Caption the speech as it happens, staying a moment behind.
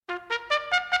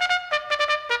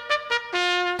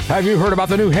Have you heard about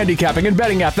the new handicapping and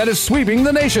betting app that is sweeping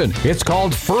the nation? It's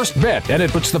called First Bet, and it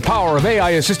puts the power of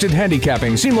AI-assisted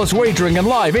handicapping, seamless wagering, and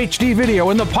live HD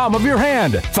video in the palm of your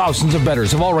hand. Thousands of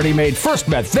bettors have already made First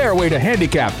Bet their way to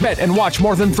handicap, bet, and watch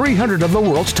more than 300 of the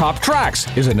world's top tracks.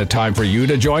 Isn't it time for you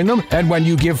to join them? And when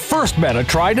you give First Bet a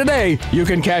try today, you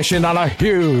can cash in on a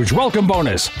huge welcome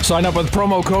bonus. Sign up with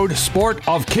promo code Sport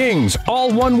of Kings,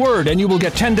 all one word, and you will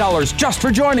get $10 just for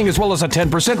joining, as well as a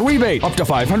 10% rebate, up to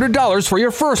 $500 for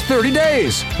your first 30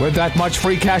 days. With that much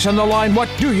free cash on the line, what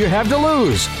do you have to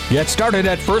lose? Get started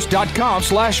at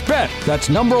first.com/bet. That's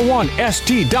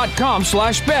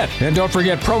st.com/bet. And don't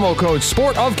forget promo code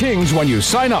Sport of Kings when you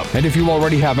sign up. And if you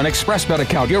already have an ExpressBet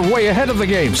account, you're way ahead of the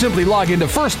game. Simply log into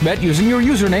FirstBet using your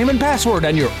username and password,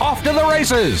 and you're off to the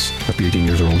races. Up to 18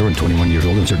 years or older and 21 years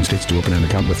old in certain states to open an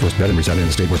account with FirstBet and reside in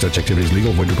a state where such activity is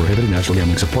legal, void, or prohibited. National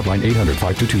Gambling Support Line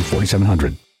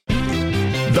 800-522-4700.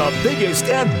 The biggest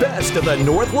and best of the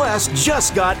Northwest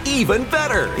just got even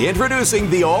better. Introducing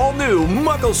the all-new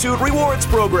Muckleshoot Rewards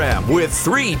program with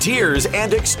 3 tiers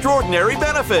and extraordinary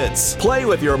benefits. Play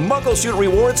with your Muckleshoot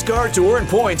Rewards card to earn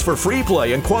points for free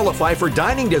play and qualify for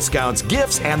dining discounts,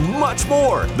 gifts, and much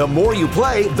more. The more you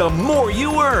play, the more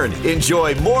you earn.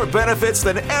 Enjoy more benefits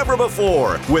than ever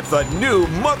before with the new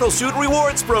Muckleshoot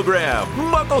Rewards program.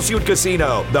 Muckleshoot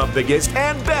Casino, the biggest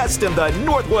and best in the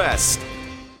Northwest.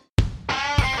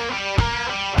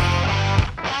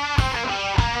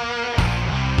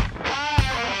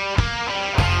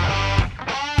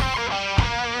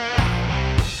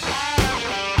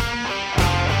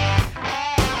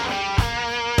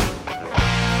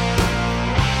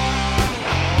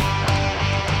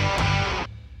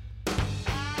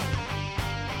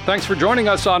 Thanks for joining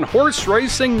us on Horse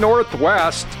Racing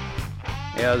Northwest,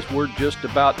 as we're just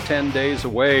about 10 days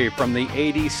away from the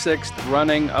 86th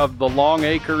running of the Long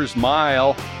Acres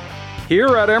Mile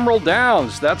here at Emerald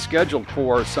Downs. That's scheduled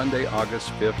for Sunday, August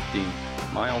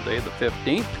 15th, Mile Day the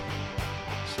 15th.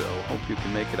 So hope you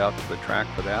can make it out to the track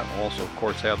for that. Also, of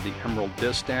course, have the Emerald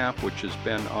Distaff, which has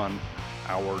been on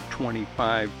our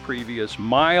 25 previous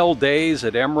mile days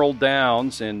at Emerald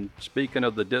Downs. And speaking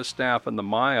of the Distaff and the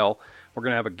mile, we're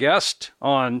going to have a guest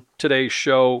on today's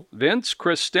show, Vince,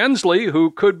 Chris Stensley, who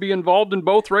could be involved in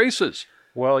both races.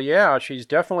 Well, yeah, she's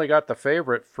definitely got the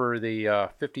favorite for the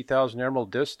 50,000 Emerald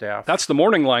Distaff. That's the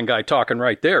morning line guy talking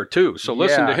right there, too, so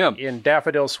listen to him. In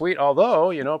Daffodil Suite, although,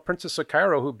 you know, Princess of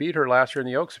Cairo, who beat her last year in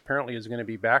the Oaks, apparently is going to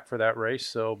be back for that race.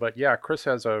 So, but yeah, Chris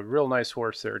has a real nice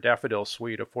horse there, Daffodil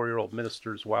Suite, a 4-year-old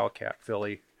Minister's Wildcat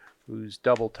filly who's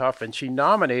double tough. And she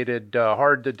nominated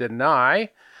Hard to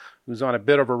Deny, who's on a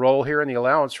bit of a roll here in the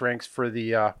allowance ranks for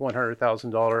the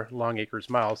 $100,000 Long Acres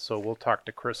Mile. So we'll talk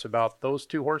to Chris about those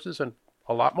 2 horses and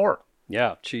a lot more.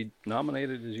 Yeah, she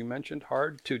nominated, as you mentioned,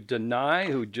 Hard to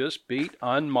Deny, who just beat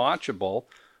Unmatchable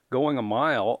going a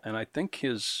mile. And I think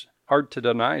his Hard to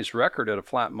Deny's record at a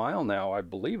flat mile now, I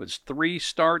believe, is 3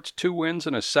 starts, 2 wins,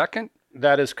 and a second.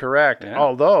 That is correct. Yeah.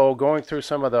 Although, going through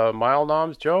some of the mile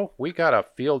noms, Joe, we got a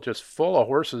field just full of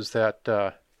horses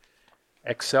that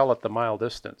excel at the mile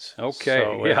distance. Okay.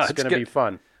 So yeah, it's going to be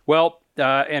fun. Well,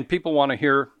 and people want to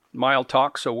hear mile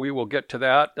talk, so we will get to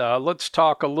that. Let's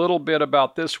talk a little bit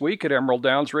about this week at Emerald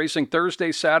Downs Racing,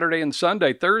 Thursday, Saturday, and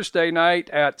Sunday. Thursday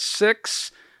night at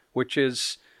 6, which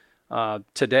is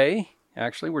today.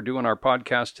 Actually, we're doing our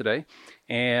podcast today.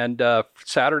 And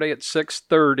Saturday at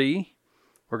 6:30,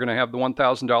 we're going to have the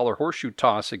 $1,000 horseshoe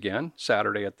toss again,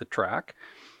 Saturday at the track.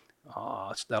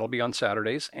 So that'll be on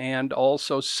Saturdays. And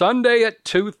also Sunday at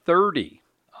 2:30.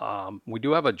 We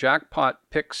do have a jackpot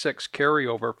pick 6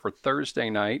 carryover for Thursday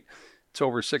night. It's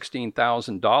over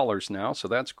 $16,000 now, so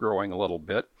that's growing a little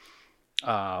bit.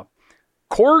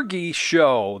 Corgi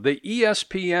Show, the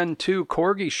ESPN2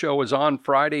 Corgi Show is on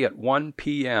Friday at 1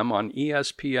 p.m. on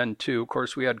ESPN2. Of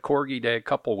course, we had Corgi Day a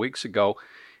couple weeks ago,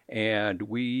 and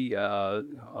we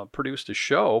produced a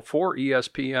show for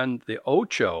ESPN, the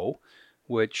Ocho,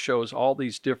 which shows all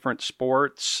these different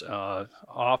sports,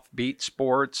 offbeat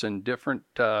sports, and different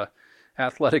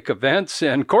athletic events.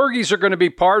 And Corgis are going to be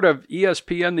part of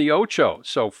ESPN The Ocho.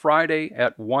 So Friday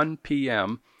at 1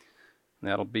 p.m.,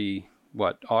 that'll be,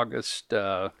 August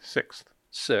 6th.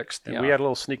 6th. And yeah. we had a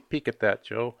little sneak peek at that,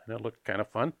 Joe, and it looked kind of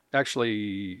fun.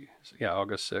 Actually, yeah,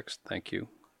 August 6th. Thank you.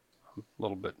 I'm a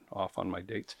little bit off on my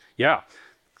dates. Yeah.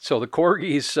 So the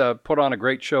Corgis put on a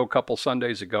great show a couple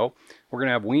Sundays ago. We're going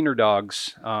to have Wiener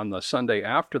Dogs on the Sunday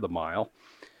after the mile.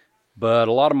 But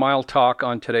a lot of mile talk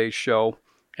on today's show.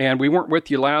 And we weren't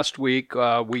with you last week.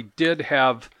 We did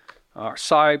have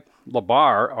Cy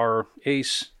Labar, our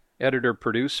ace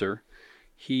editor-producer.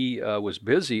 He was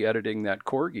busy editing that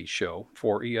Corgi show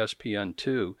for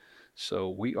ESPN2. So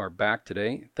we are back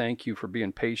today. Thank you for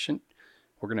being patient.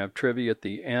 We're going to have trivia at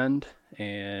the end,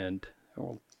 and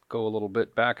we'll go a little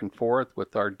bit back and forth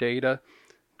with our data.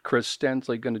 Chris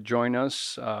Stensley going to join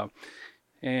us.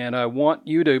 And I want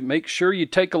you to make sure you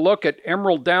take a look at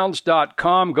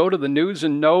emeralddowns.com. Go to the news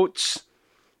and notes.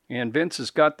 And Vince has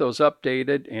got those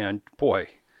updated. And boy,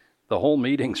 the whole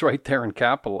meeting's right there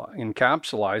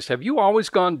encapsulated. Have you always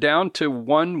gone down to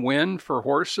one win for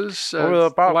horses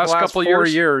about the last couple of years?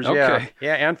 4 years, okay.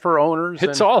 Yeah, and for owners.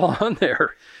 It's all on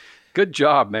there. Good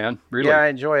job, man. Really. Yeah, I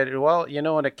enjoy it. Well,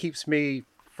 and it keeps me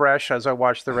fresh as I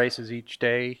watch the races each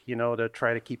day, to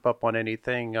try to keep up on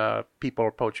anything. People are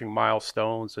approaching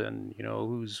milestones and,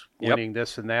 who's winning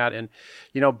this and that. And,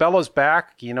 Bella's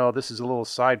back. This is a little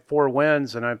side, 4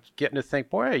 wins. And I'm getting to think,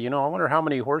 boy, I wonder how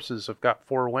many horses have got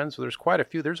 4 wins. So there's quite a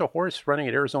few. There's a horse running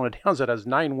at Arizona Downs that has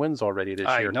 9 wins already this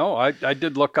year. I know. I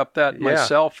did look up that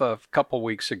myself a couple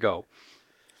weeks ago.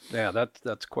 Yeah,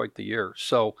 that's quite the year.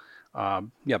 So,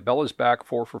 Bella's back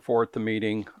 4 for 4 at the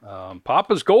meeting.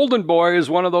 Papa's Golden Boy is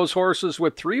one of those horses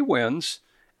with 3 wins,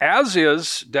 as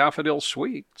is Daffodil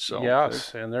Sweet. So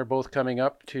yes, and they're both coming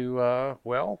up to,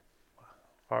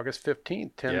 August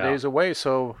 15th, 10 days away.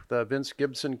 So the Vince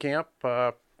Gibson camp,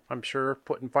 I'm sure,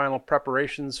 putting final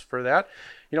preparations for that.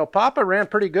 Papa ran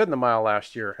pretty good in the mile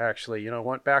last year, actually.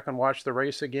 Went back and watched the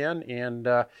race again,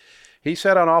 and he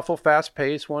set an awful fast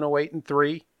pace,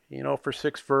 1:08.3. For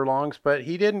 6 furlongs, but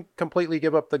he didn't completely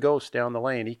give up the ghost down the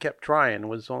lane. He kept trying,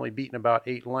 was only beaten about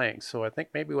 8 lengths. So I think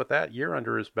maybe with that year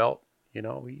under his belt,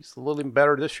 he's a little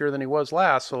better this year than he was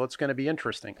last. So it's going to be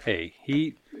interesting. Hey,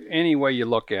 any way you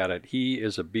look at it, he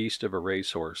is a beast of a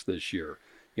racehorse this year,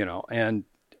 and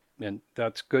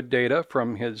that's good data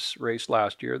from his race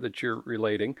last year that you're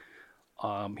relating.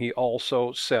 He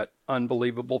also set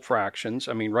unbelievable fractions.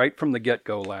 I mean, right from the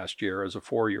get-go last year as a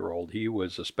 4-year-old, he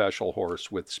was a special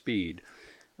horse with speed.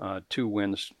 2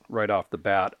 wins right off the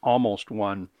bat. Almost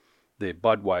won the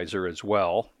Budweiser as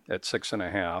well at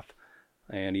 6.5.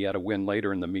 And he had a win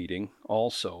later in the meeting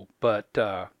also. But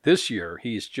this year,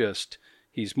 he's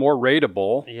more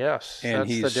rateable. Yes, and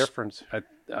that's the difference.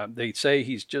 They say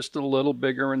he's just a little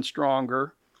bigger and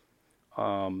stronger.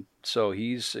 So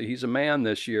he's a man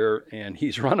this year, and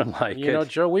he's running like it.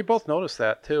 Joe, we both noticed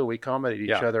that too. We commented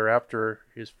each other after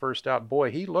his first out. Boy,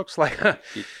 he looks like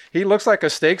a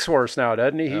stakes horse now,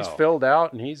 doesn't he? He's filled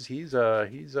out, and he's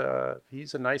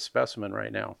a nice specimen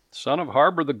right now. Son of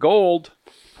Harbor the Gold.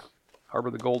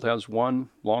 Harbor the Gold has one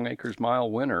Long Acres Mile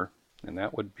winner, and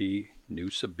that would be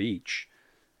Noosa Beach,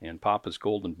 and Papa's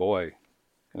Golden Boy.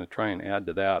 Going to try and add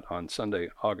to that on Sunday,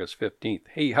 August 15th.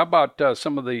 Hey, how about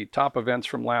some of the top events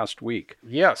from last week?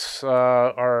 Yes,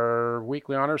 our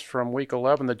weekly honors from week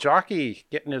 11. The jockey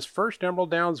getting his first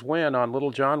Emerald Downs win on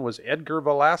Little John was Edgar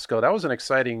Velasco. That was an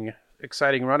exciting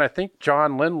run. I think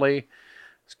John Lindley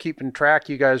is keeping track.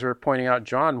 You guys were pointing out,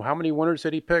 John, how many winners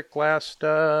did he pick last?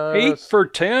 8 for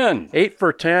 10. 8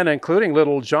 for 10, including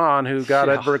Little John, who got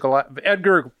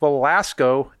Edgar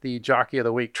Velasco, the jockey of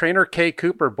the week. Trainer Kay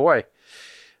Cooper, boy.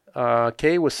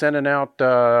 Kay was sending out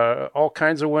all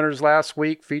kinds of winners last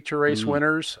week, feature race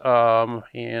winners.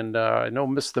 And I know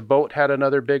Miss the Boat had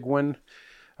another big win.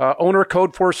 Owner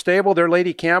Code 4 Stable, their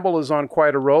Lady Campbell is on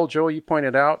quite a roll. Joe, you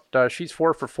pointed out she's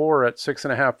 4 for 4 at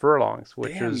 6.5 furlongs.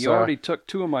 You already took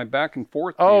 2 of my back and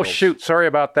forth deals. Oh, shoot. Sorry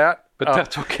about that. But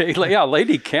that's okay. Yeah,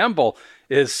 Lady Campbell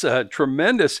is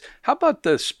tremendous. How about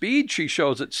the speed she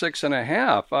shows at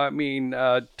 6.5? I mean,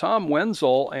 Tom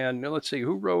Wenzel, and let's see,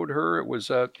 who rode her? It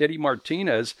was Eddie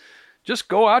Martinez. Just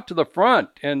go out to the front.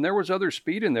 And there was other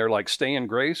speed in there, like Stay in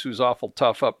Grace, who's awful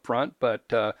tough up front.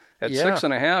 But at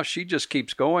 6.5, she just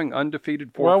keeps going,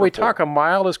 undefeated 4 Well, for we 4. talk a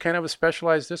mile is kind of a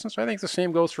specialized distance. I think the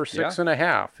same goes for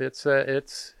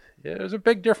 6.5. There's a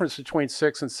big difference between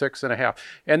 6 and 6.5.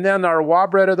 And then our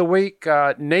Wabred of the week,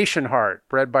 Nation Heart,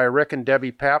 bred by Rick and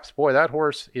Debbie Paps. Boy, that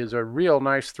horse is a real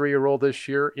nice 3-year-old this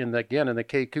year in the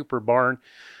Kay Cooper barn.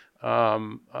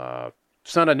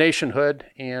 Son of Nationhood,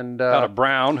 and out of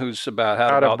Brown, who's who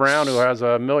has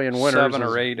 1 million winners, 7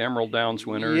 or 8 Emerald Downs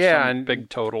winners, and big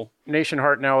total. Nation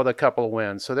Heart now with a couple of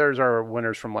wins. So there's our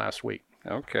winners from last week.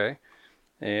 Okay.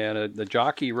 And the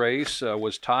jockey race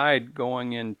was tied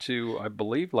going into, I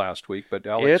believe, last week, but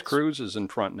Alex Cruz is in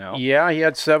front now. Yeah, he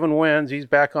had 7 wins. He's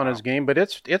back on his game, but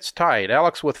it's tied.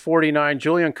 Alex with 49,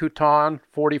 Julian Couton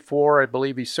 44. I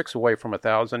believe he's 6 away from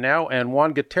 1,000 now, and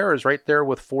Juan Gutierrez right there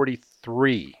with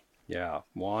 43. Yeah,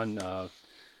 Juan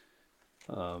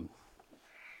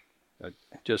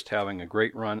just having a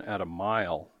great run at a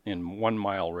mile in 1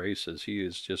 mile races. He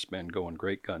has just been going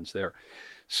great guns there.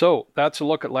 So that's a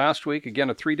look at last week. Again,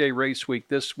 a 3-day race week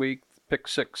this week. pick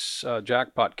six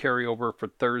jackpot carryover for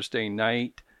Thursday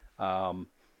night.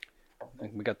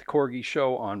 We got the Corgi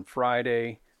show on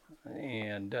Friday,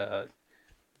 and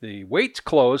the weights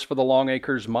close for the Long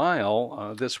Acres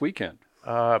Mile this weekend.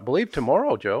 I believe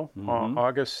tomorrow, Joe, on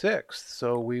August 6th.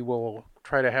 So we will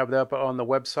try to have that up on the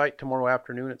website tomorrow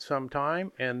afternoon at some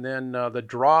time. And then the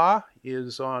draw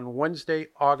is on Wednesday,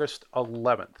 August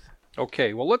 11th.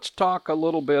 Okay, well, let's talk a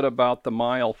little bit about the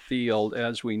mile field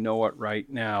as we know it right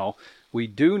now. We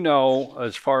do know,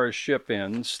 as far as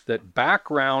ship-ins, that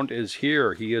Background is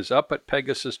here. He is up at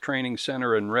Pegasus Training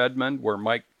Center in Redmond, where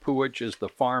Mike Puich is the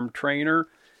farm trainer,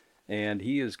 and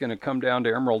he is going to come down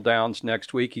to Emerald Downs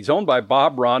next week. He's owned by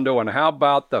Bob Rondo, and how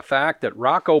about the fact that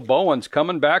Rocco Bowen's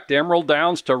coming back to Emerald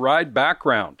Downs to ride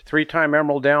Background? Three-time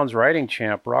Emerald Downs riding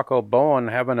champ, Rocco Bowen,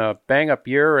 having a bang-up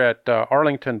year at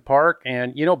Arlington Park.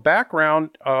 And, you know,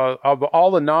 Background, of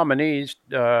all the nominees,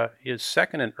 is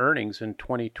second in earnings in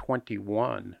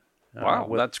 2021. Wow,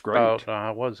 that's great.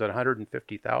 What was it,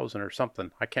 150,000 or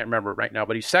something? I can't remember right now,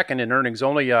 but he's second in earnings.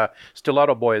 Only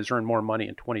Stiletto Boy has earned more money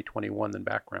in 2021 than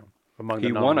Background.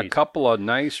 He won a couple of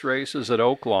nice races at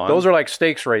Oaklawn. Those are like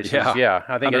stakes races, yeah.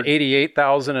 I think at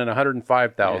 88,000 and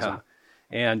 105,000. Yeah.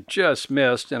 And just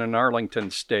missed in an Arlington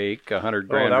stake, $100,000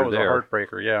 there. That was a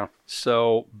heartbreaker, yeah.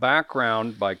 So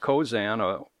Background by Kozan,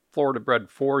 a Florida-bred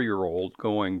 4-year-old,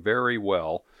 going very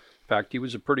well. In fact, he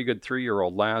was a pretty good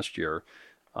 3-year-old last year.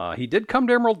 He did come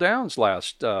to Emerald Downs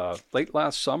late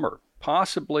last summer,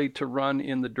 possibly to run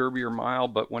in the Derby or Mile,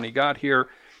 but when he got here,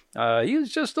 he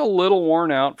was just a little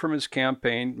worn out from his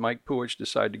campaign. Mike Puich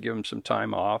decided to give him some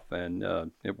time off,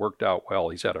 and it worked out well.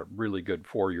 He's had a really good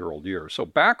 4-year-old year. So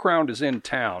Background is in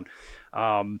town.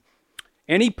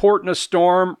 Any port in a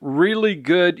storm, really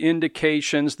good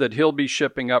indications that he'll be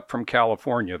shipping up from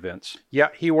California, Vince. Yeah,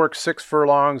 he worked 6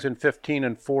 furlongs in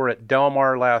 15-4 at Del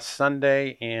Mar last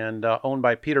Sunday, and owned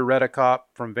by Peter Redekop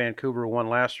from Vancouver, who won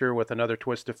last year with Another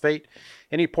Twist of Fate.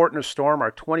 Any port in a storm,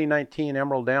 our 2019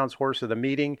 Emerald Downs horse of the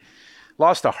meeting.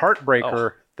 Lost a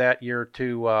heartbreaker that year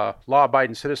to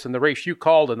Law-Abiding Citizen, the race you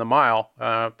called in the mile,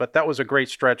 but that was a great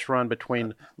stretch run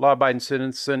between Law-Abiding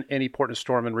Citizen, Any Port in a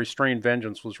Storm, and Restrained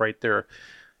Vengeance was right there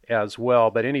as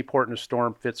well, but Any Port in a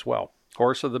Storm fits well.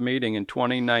 Horse of the meeting in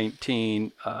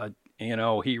 2019,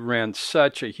 he ran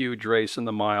such a huge race in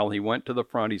the mile. He went to the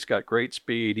front. He's got great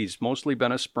speed. He's mostly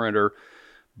been a sprinter.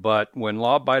 But when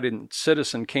Law-Abiding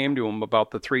Citizen came to him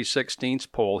about the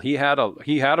 3/16 pole, he had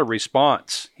a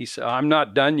response. He said, "I'm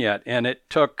not done yet," and it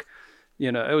took,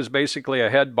 it was basically a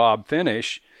head bob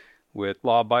finish, with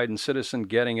Law-Abiding Citizen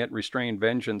getting it, Restrained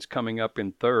Vengeance coming up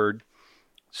in third.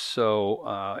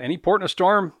 So Any Port in a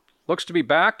Storm looks to be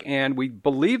back, and we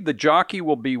believe the jockey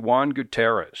will be Juan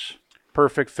Gutierrez.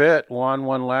 Perfect fit. Juan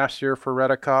won last year for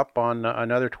Redekop on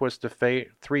Another Twist of Fate.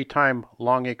 3-time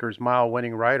Long Acres Mile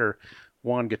winning rider,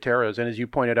 Juan Gutierrez. And as you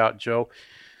pointed out, Joe,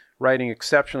 riding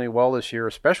exceptionally well this year,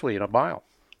 especially in a mile.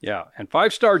 Yeah, and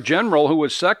 5-Star General, who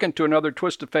was second to Another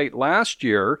Twist of Fate last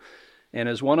year and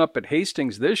has won up at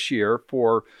Hastings this year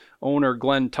for owner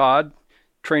Glenn Todd,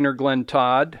 trainer Glenn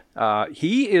Todd.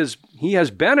 He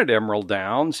has been at Emerald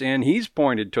Downs, and he's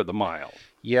pointed to the mile.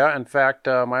 Yeah, in fact,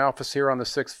 my office here on the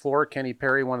 6th floor, Kenny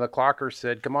Perry, one of the clockers,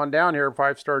 said, "Come on down here,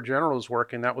 5-Star General is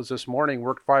working." That was this morning,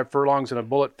 worked 5 furlongs in a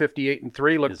bullet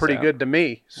 58-3, looked pretty good to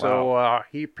me. So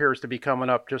he appears to be coming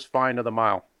up just fine to the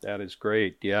mile. That is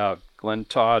great, yeah. Glenn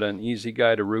Todd, an easy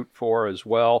guy to root for as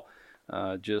well.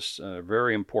 Just a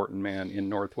very important man in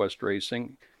Northwest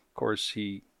racing. Of course,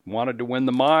 he wanted to win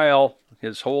the mile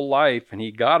his whole life, and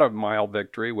he got a mile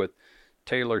victory with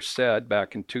Taylor Said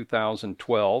back in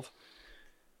 2012.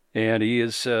 And he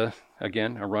is,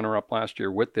 again, a runner-up last year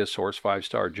with this horse,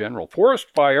 5-Star General. Forest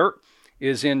Fire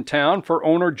is in town for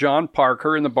owner John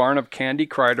Parker in the barn of Candy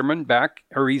Kreiderman.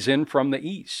 He's in from the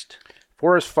east.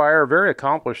 Forest Fire, very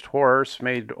accomplished horse,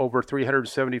 made over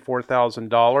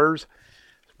 $374,000.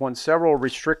 Won several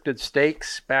restricted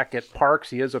stakes back at Parks.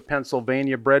 He is a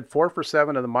Pennsylvania bred. 4 for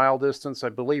 7 in the mile distance. I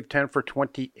believe 10 for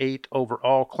 28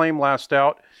 overall. Claim last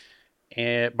out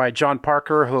by John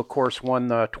Parker, who, of course, won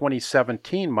the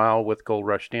 2017 mile with Gold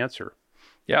Rush Dancer.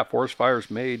 Yeah, Forest Fire's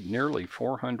made nearly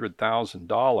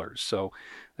 $400,000. So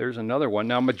there's another one.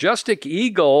 Now, Majestic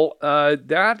Eagle,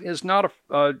 that is not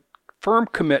a firm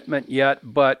commitment yet,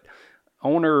 but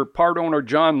part owner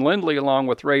John Lindley, along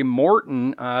with Ray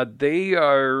Morton, they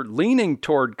are leaning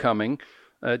toward coming.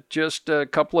 Just a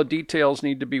couple of details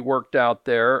need to be worked out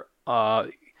there.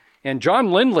 And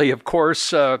John Lindley, of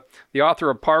course, the author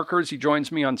of Parker's, he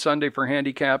joins me on Sunday for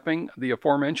handicapping. The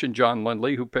aforementioned John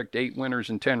Lindley, who picked 8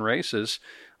 winners in 10 races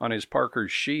on his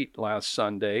Parker's sheet last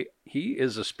Sunday. He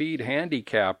is a speed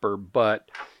handicapper,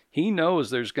 but he knows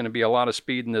there's going to be a lot of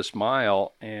speed in this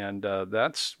mile, and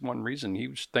that's one reason he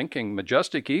was thinking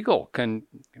Majestic Eagle can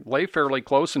lay fairly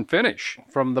close and finish.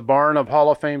 From the barn of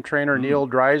Hall of Fame trainer Neil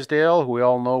Drysdale, who we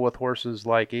all know with horses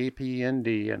like AP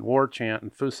Indy and War Chant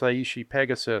and Fusaishi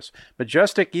Pegasus,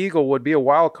 Majestic Eagle would be a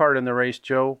wild card in the race,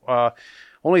 Joe.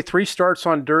 Only 3 starts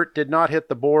on dirt, did not hit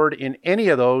the board in any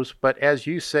of those, but as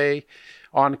you say,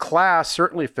 on class,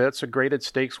 certainly fits. A graded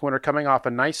stakes winner coming off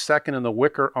a nice second in the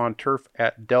Wicker on turf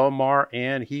at Del Mar,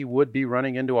 and he would be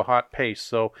running into a hot pace.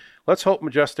 So let's hope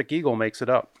Majestic Eagle makes it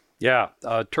up. Yeah,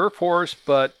 turf horse,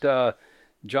 but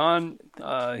John,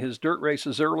 his dirt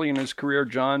races early in his career,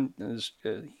 John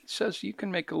he says you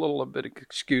can make a little bit of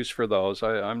excuse for those.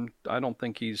 I don't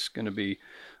think he's going to be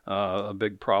a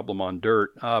big problem on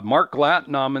dirt. Mark Glatt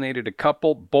nominated a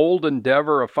couple: Bold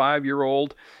Endeavor, a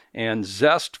 5-year-old, and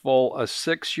Zestful, a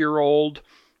 6-year-old.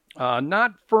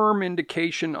 Not firm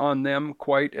indication on them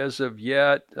quite as of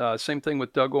yet. Same thing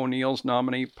with Doug O'Neill's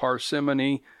nominee,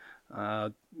 Parsimony.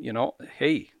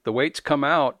 Hey, the weights come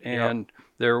out, and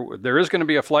there is going to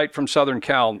be a flight from Southern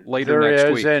Cal later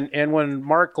next week. And when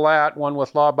Mark Glatt won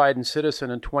with Law Abiding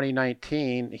Citizen in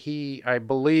 2019, he, I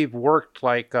believe, worked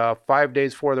like 5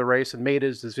 days before the race and made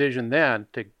his decision then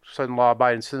to send Law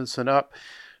Abiding Citizen up.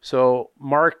 So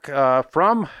Mark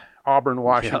from Auburn,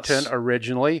 Washington,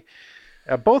 originally.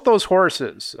 Both those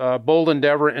horses, Bold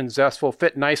Endeavor and Zestful,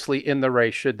 fit nicely in the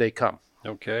race should they come.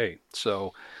 Okay,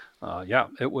 so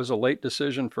it was a late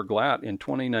decision for Glatt in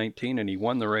 2019, and he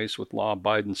won the race with Law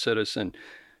Abiding Citizen.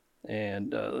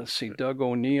 And let's see, Doug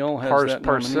O'Neill has that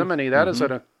Parsimony. That is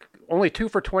only 2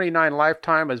 for 29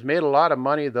 lifetime. Has made a lot of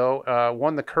money though.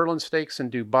 Won the Curlin Stakes in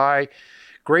Dubai.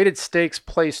 Graded stakes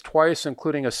placed twice,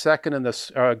 including a second in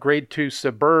the Grade 2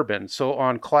 Suburban. So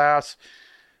on class,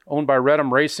 owned by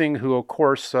Redham Racing, who, of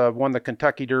course, won the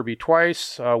Kentucky Derby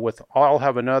twice with I'll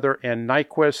Have Another and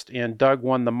Nyquist. And Doug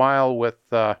won the mile with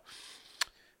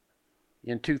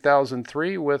in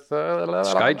 2003 with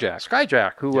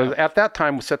Skyjack, who was at that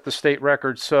time set the state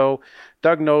record. So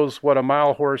Doug knows what a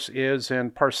mile horse is,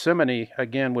 and Parsimony,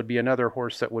 again, would be another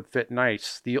horse that would fit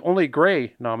nice. The only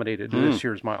gray nominated in this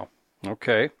year's mile.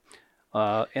 Okay.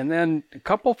 And then a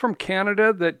couple from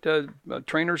Canada that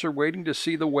trainers are waiting to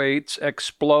see the weights.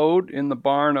 Explode in the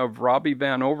barn of Robbie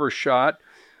Van Overshot.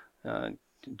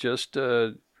 Just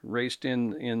raced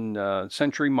in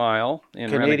Century Mile.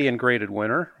 Canadian graded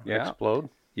winner. Yeah. Explode.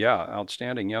 Yeah,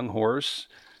 outstanding young horse.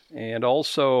 And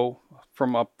also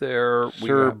from up there,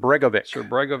 Sir Bregovic,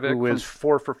 who was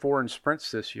 4 for 4 in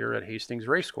sprints this year at Hastings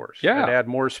Racecourse. Yeah. And add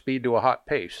more speed to a hot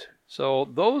pace. So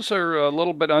those are a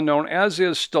little bit unknown, as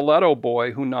is Stiletto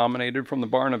Boy, who nominated from the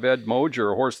barn of Ed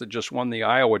Moger, a horse that just won the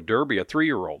Iowa Derby, a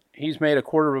 3-year-old. He's made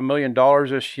 $250,000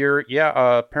 this year.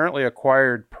 Apparently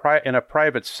acquired in a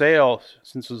private sale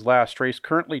since his last race.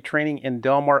 Currently training in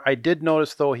Del Mar. I did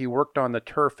notice, though, he worked on the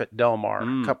turf at Del Mar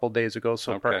a couple days ago,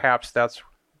 so perhaps that's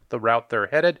the route they're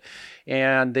headed.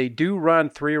 And they do run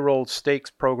 3-year-old stakes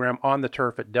program on the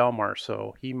turf at Del Mar,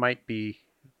 so he might be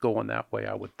going that way,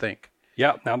 I would think.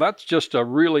 Yeah, now that's just a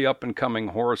really up-and-coming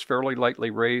horse, fairly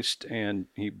lightly raced, and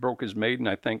he broke his maiden,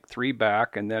 I think, 3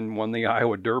 back, and then won the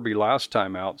Iowa Derby last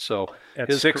time out. So at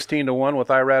 16-1 with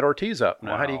Irad Ortiz up.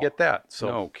 Now, how do you get that? So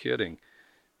no kidding.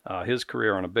 His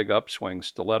career on a big upswing,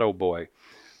 Stiletto Boy.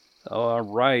 All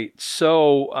right,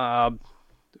 so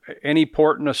Any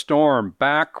Port in a Storm,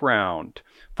 Background,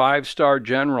 5-Star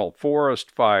General, Forest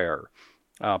Fire,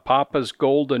 Papa's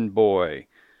Golden Boy,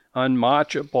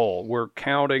 Unmatchable. We're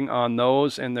counting on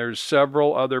those, and there's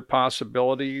several other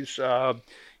possibilities. I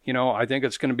think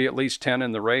it's going to be at least 10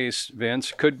 in the race,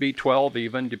 Vince. Could be 12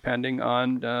 even, depending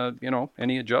on,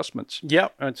 any adjustments.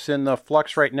 Yep, it's in the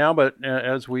flux right now, but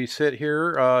as we sit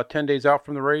here 10 days out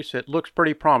from the race, it looks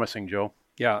pretty promising, Joe.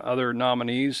 Yeah, other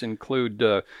nominees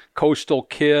include Coastal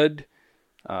Kid,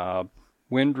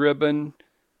 Wind Ribbon,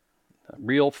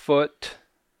 Real Foot,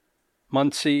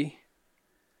 Muncie.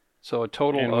 So a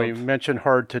total and of... we mentioned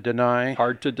Hard to Deny.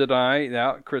 Hard to Deny,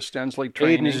 yeah, Chris Stensley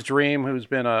training. Aiden's Dream, who's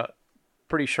been a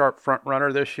pretty sharp front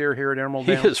runner this year here at Emerald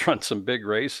Dam. He has run some big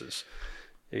races,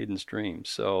 Aiden's Dream.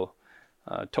 So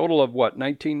total of what,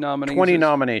 19 nominees? 20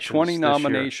 nominations. 20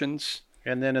 nominations.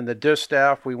 And then in the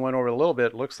distaff, we went over a little bit.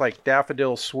 It looks like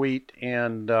Daffodil Sweet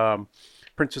and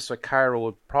Princess of Cairo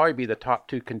would probably be the top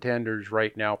 2 contenders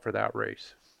right now for that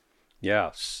race.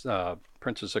 Yes,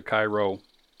 Princess of Cairo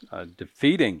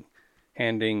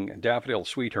handing Daffodil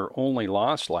Sweet her only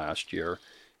loss last year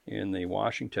in the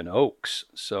Washington Oaks.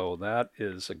 So that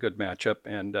is a good matchup.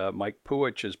 And Mike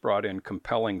Puich has brought in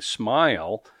Compelling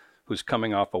Smile, who's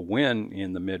coming off a win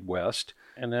in the Midwest.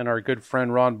 And then our good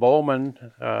friend Ron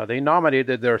Bowman, they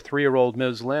nominated their 3-year-old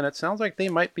Ms. Lynn. It sounds like they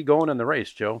might be going in the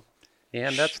race, Joe.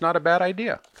 And that's not a bad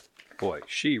idea. Boy,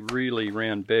 she really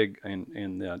ran big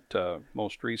in that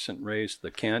most recent race,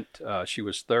 the Kent. She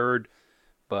was third,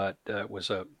 but it was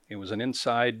an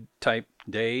inside type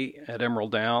day at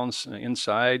Emerald Downs,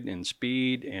 inside in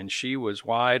speed, and she was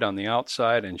wide on the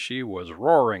outside, and she was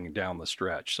roaring down the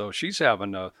stretch. So she's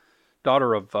having a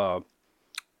daughter of,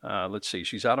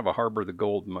 she's out of a Harbor the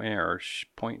Gold Mare.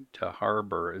 Point to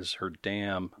Harbor is her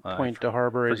dam. Point to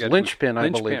Harbor is Lynchpin, I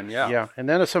believe. Lynchpin, yeah. And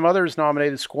then some others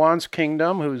nominated. Squan's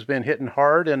Kingdom, who's been hitting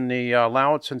hard in the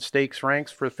allowance and stakes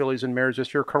ranks for fillies and mares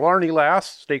this year. Killarney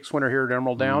Lass, stakes winner here at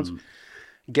Emerald Downs.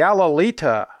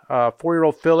 Galalita,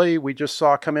 4-year-old filly we just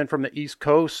saw come in from the East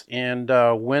Coast and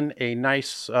win a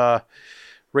nice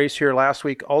race here last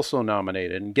week, also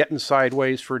nominated. And Getting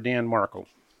Sideways for Dan Markle.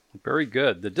 Very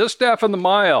good. The Distaff and the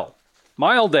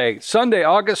Mile Day, Sunday,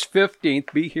 August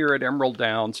 15th. Be here at Emerald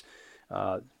Downs.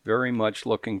 Very much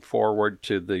looking forward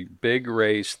to the big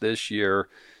race this year.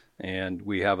 And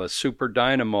we have a super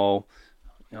dynamo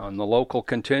on the local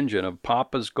contingent of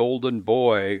Papa's Golden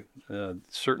Boy.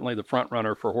 Certainly the front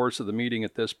runner for Horse of the Meeting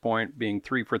at this point, being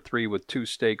 3 for 3 with 2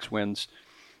 stakes wins.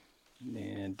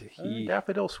 And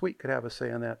Daffodil Sweet could have a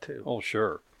say on that too. Oh,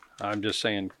 sure. I'm just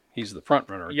saying he's the front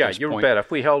runner at this you point. bet.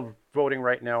 If we held voting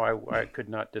right now, I could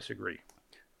not disagree.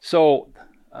 So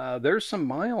there's some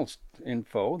miles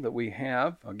info that we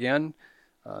have. Again,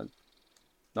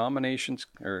 nominations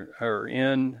are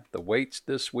in, the weights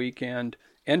this weekend.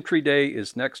 Entry day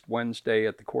is next Wednesday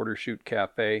at the Quarter Chute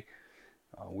Cafe.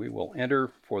 We will enter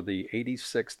for the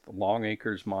 86th Long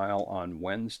Acres Mile on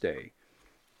Wednesday.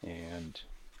 And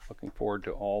looking forward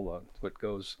to all what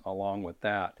goes along with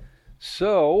that.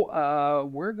 So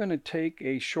we're going to take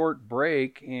a short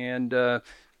break, and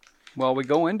while we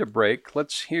go into break,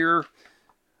 let's hear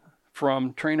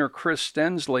from trainer Chris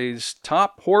Stensley's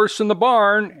top horse in the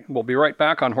barn. We'll be right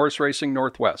back on Horse Racing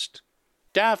Northwest.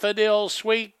 Daffodil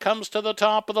Sweet comes to the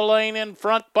top of the lane in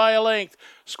front by a length.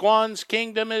 Squan's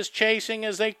Kingdom is chasing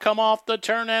as they come off the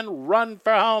turn and run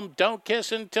for home. Don't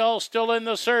Kiss and Tell still in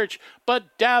the search,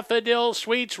 but Daffodil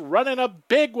Sweet's running a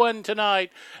big one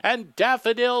tonight. And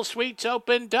Daffodil Sweet's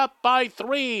opened up by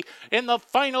 3 in the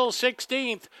final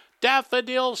 16th.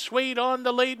 Daffodil Sweet on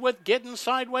the lead with Getting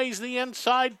Sideways the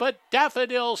inside, but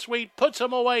Daffodil Sweet puts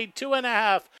him away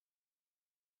 2.5.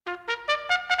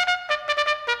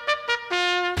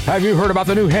 Have you heard about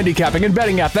the new handicapping and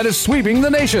betting app that is sweeping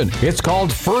the nation? It's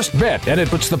called First Bet, and it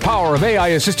puts the power of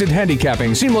AI-assisted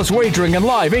handicapping, seamless wagering, and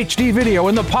live HD video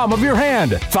in the palm of your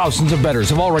hand. Thousands of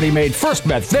bettors have already made First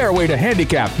Bet their way to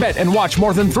handicap, bet, and watch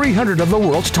more than 300 of the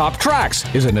world's top tracks.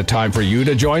 Isn't it time for you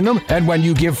to join them? And when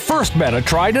you give First Bet a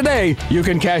try today, you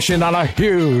can cash in on a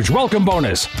huge welcome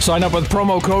bonus. Sign up with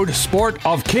promo code Sport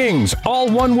of Kings, all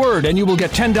one word, and you will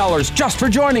get $10 just for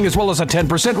joining, as well as a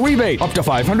 10% rebate, up to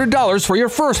 $500 for your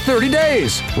first 30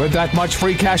 days. With that much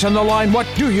free cash on the line, what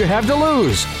do you have to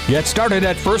lose? Get started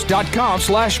at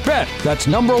first.com/bet. That's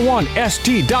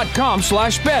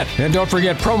st.com/bet. And don't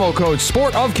forget promo code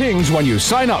Sport of Kings when you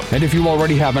sign up. And if you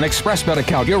already have an ExpressBet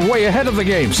account, you're way ahead of the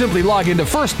game. Simply log into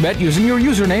FirstBet using your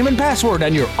username and password,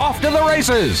 and you're off to the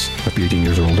races. Must be 18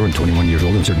 years or older and 21 years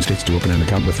old in certain states to open an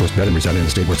account with FirstBet and reside in a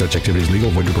state where such activity is legal,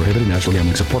 void, or prohibited. National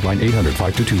Gambling Support Line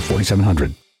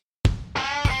 800-522-4700.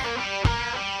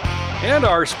 And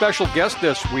our special guest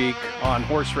this week on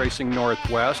Horse Racing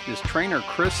Northwest is trainer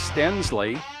Chris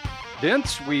Stensley.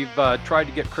 Vince, we've tried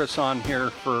to get Chris on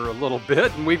here for a little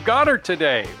bit, and we've got her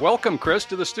today. Welcome, Chris,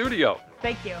 to the studio.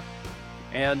 Thank you.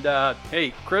 And,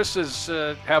 hey, Chris is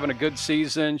having a good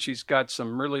season. She's got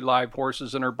some really live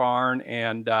horses in her barn,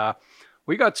 and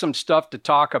we got some stuff to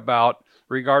talk about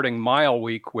regarding Mile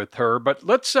Week with her. But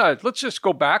let's just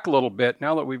go back a little bit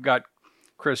now that we've got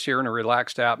Chris here in a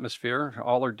relaxed atmosphere.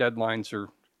 All her deadlines are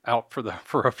out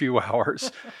for a few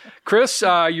hours. Chris,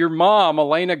 your mom,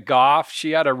 Elena Goff,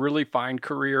 she had a really fine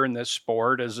career in this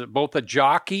sport as both a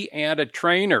jockey and a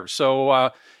trainer. So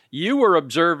you were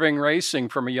observing racing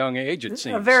from a young age, it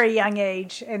seems. A very young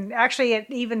age. And actually, it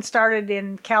even started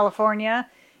in California.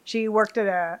 She worked at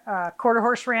a quarter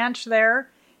horse ranch there,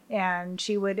 and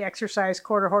she would exercise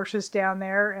quarter horses down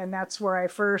there. And that's where I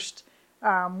first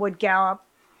would gallop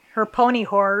her pony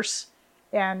horse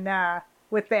and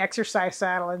with the exercise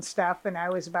saddle and stuff, and I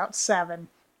was about 7.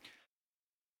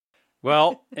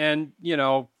 Well, and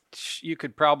you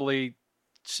could probably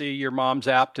see your mom's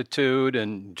aptitude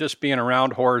and just being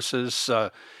around horses.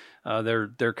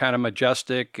 They're kind of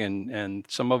majestic, and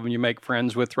some of them you make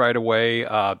friends with right away.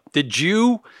 Did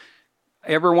you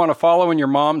ever want to follow in your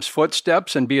mom's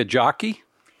footsteps and be a jockey?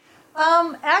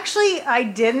 Actually, I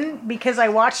didn't, because I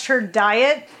watched her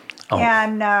diet,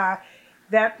 and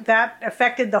that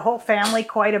affected the whole family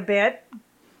quite a bit.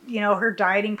 Her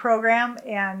dieting program,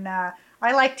 and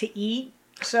I like to eat,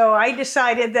 so I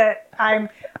decided that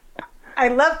I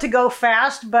love to go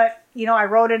fast, but I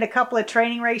rode in a couple of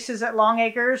training races at Long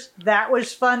Acres. That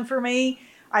was fun for me.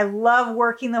 I love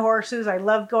working the horses. I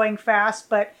love going fast,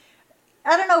 but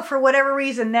I don't know, for whatever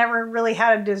reason, never really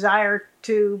had a desire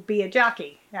to be a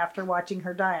jockey after watching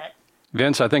her diet.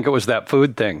 Vince, I think it was that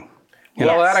food thing.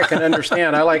 Well, that I can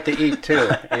understand. I like to eat too,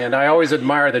 and I always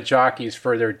admire the jockeys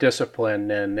for their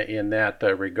discipline and in that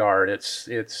regard. It's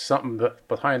something that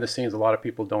behind the scenes a lot of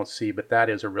people don't see, but that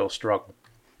is a real struggle.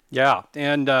 Yeah,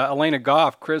 and Elena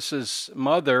Goff, Chris's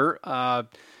mother, had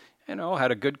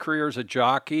a good career as a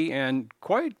jockey and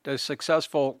quite a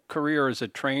successful career as a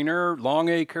trainer. Long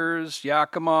Acres,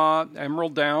 Yakima,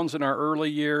 Emerald Downs in our early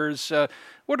years.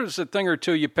 What is a thing or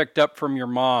two you picked up from your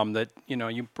mom that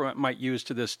you might use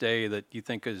to this day that you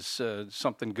think is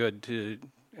something good to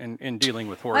in dealing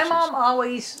with horses? My mom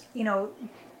always,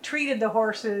 treated the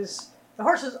horses. The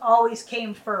horses always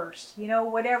came first.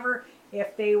 Whatever.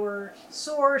 If they were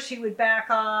sore, she would back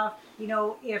off.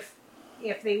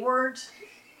 If they weren't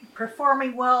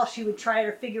performing well, she would try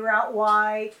to figure out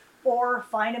why or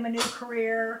find them a new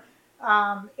career.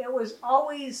 It was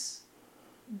always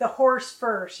the horse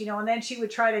first, and then she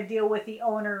would try to deal with the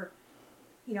owner.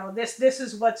 This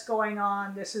is what's going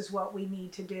on. This is what we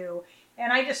need to do.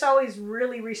 And I just always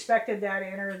really respected that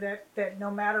in her, that no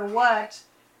matter what,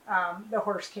 the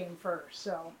horse came first.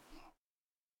 So.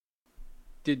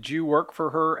 Did you work for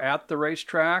her at the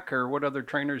racetrack, or what other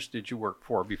trainers did you work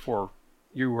for before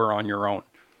you were on your own?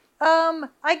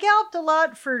 I galloped a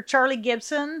lot for Charlie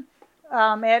Gibson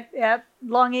at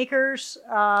Long Acres.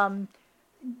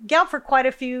 Galloped for quite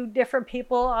a few different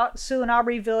people, Sue and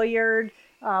Aubrey Villiard,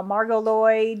 Margot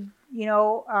Lloyd.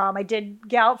 I did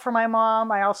gallop for my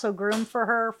mom. I also groomed for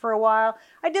her for a while.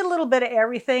 I did a little bit of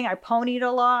everything. I ponied a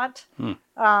lot.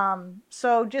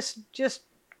 So just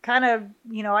kind of,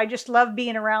 I just love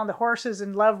being around the horses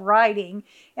and love riding.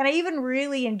 And I even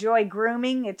really enjoy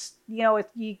grooming. It's,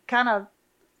 you kind of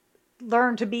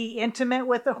learn to be intimate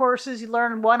with the horses. You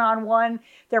learn one-on-one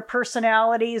their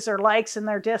personalities, their likes and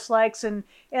their dislikes, and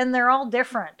they're all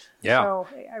different. Yeah. So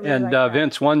I really and like that.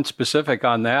 Vince, one specific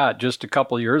on that, just a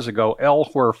couple of years ago, El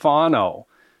Huerfano.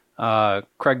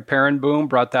 Craig Perrenboom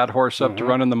brought that horse up to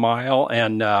run in the mile,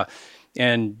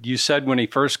 and you said when he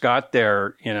first got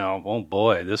there, oh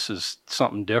boy, this is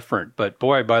something different. But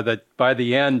boy, by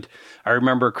the end, I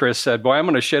remember Chris said, boy, I'm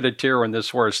going to shed a tear when this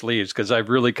horse leaves because I've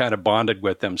really kind of bonded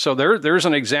with him. So there's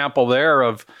an example there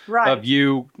of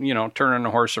you, turning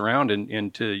the horse around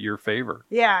into your favor.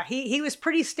 Yeah, he was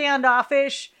pretty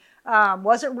standoffish,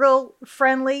 wasn't real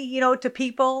friendly, to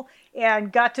people,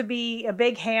 and got to be a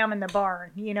big ham in the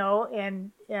barn,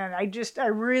 and I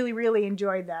really, really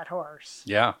enjoyed that horse.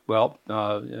 Yeah, well,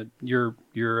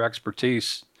 your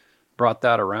expertise brought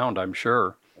that around, I'm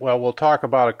sure. Well, we'll talk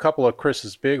about a couple of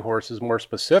Chris's big horses more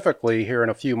specifically here in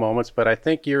a few moments, but I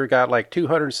think you got like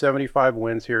 275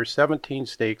 wins here, 17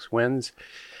 stakes wins.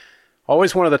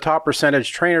 Always one of the top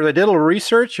percentage trainers. I did a little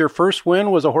research. Your first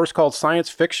win was a horse called Science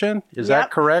Fiction. Is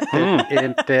that correct?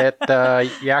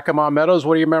 At Yakima Meadows.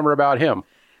 What do you remember about him?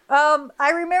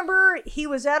 I remember he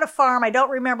was at a farm. I don't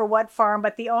remember what farm,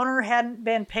 but the owner hadn't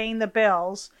been paying the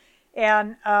bills,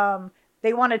 and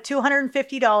they wanted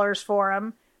 $250 for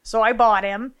him. So I bought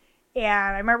him,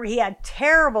 and I remember he had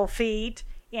terrible feet,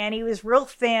 and he was real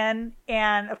thin,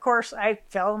 and of course I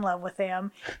fell in love with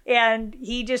him, and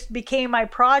he just became my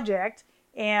project,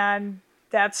 and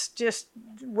that's just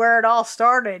where it all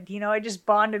started. I just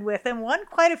bonded with him, won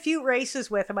quite a few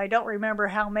races with him. I don't remember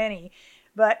how many,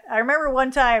 but I remember one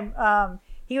time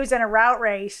he was in a route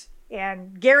race,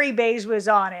 and Gary Bays was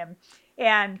on him,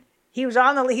 and he was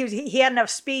on the lead. He had enough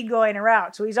speed going a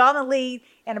route, so he's on the lead.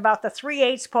 And about the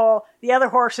 3/8 pole, the other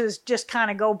horses just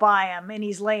kind of go by him, and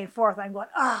he's laying fourth. I'm going,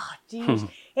 oh, geez.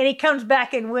 And he comes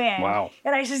back and wins. Wow.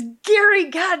 And I says, Gary,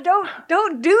 God,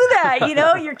 don't do that.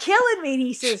 You're killing me. And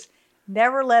he says,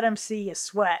 never let him see you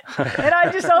sweat. And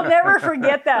I'll never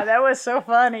forget that. That was so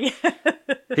funny.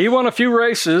 He won a few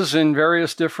races in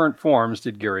various different forms,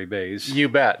 did Gary Bays. You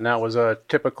bet. And that was a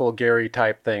typical Gary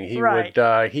type thing. He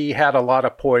he had a lot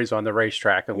of poise on the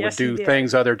racetrack and would do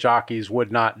things other jockeys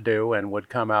would not do and would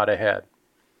come out ahead.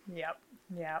 Yep.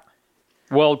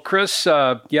 Well, Chris,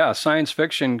 Science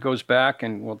Fiction goes back,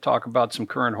 and we'll talk about some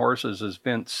current horses, as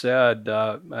Vince said.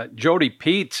 Jody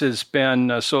Peets has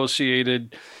been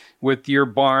associated with your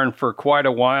barn for quite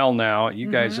a while now. You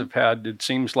guys have had, it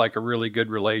seems like, a really good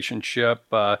relationship.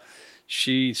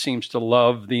 she seems to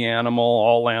love the animal,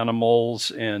 all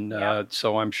animals, and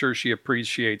so I'm sure she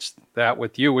appreciates that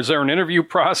with you. Was there an interview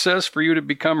process for you to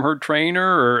become her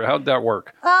trainer, or how'd that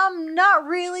work? Not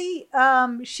really.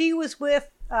 She was with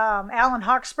Alan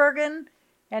Hochsbergen,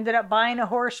 ended up buying a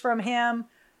horse from him.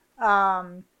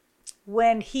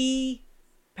 When he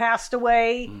passed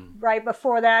away, right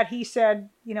before that, he said,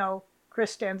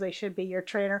 Chris Stensley should be your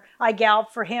trainer. I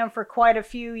galloped for him for quite a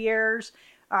few years.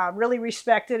 Really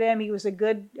respected him. He was a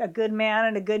good man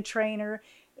and a good trainer.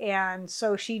 And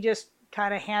so she just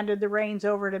kind of handed the reins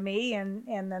over to me, and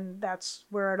then that's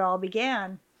where it all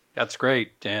began. That's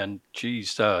great. And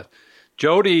geez,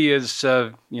 Jody is,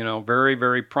 very,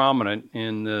 very prominent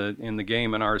in the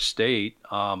game in our state.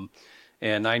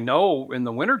 And I know in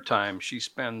the wintertime, she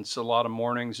spends a lot of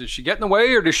mornings. Does she get in the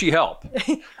way, or does she help?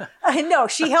 No,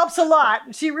 she helps a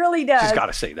lot. She really does. She's got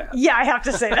to say that. Yeah, I have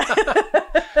to say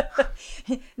that.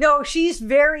 No, she's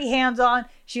very hands-on.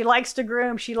 She likes to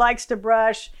groom. She likes to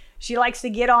brush. She likes to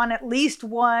get on at least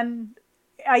one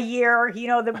a year.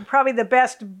 Probably the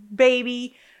best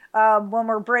baby when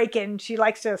we're breaking. She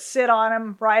likes to sit on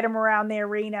him, ride him around the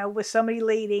arena with somebody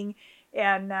leading.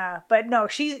 And but no,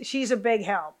 she's a big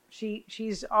help.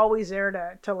 She's always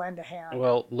there to lend a hand.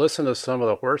 Well, listen to some of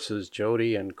the horses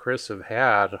Jody and Chris have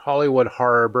had. Hollywood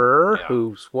Harbor,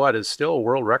 who's is still a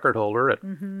world record holder at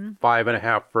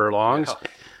 5.5 furlongs. Yeah.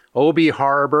 Obi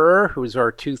Harbor, who's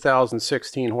our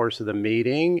 2016 horse of the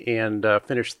meeting, and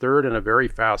finished third in a very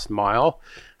fast mile.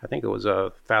 I think it was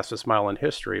a fastest mile in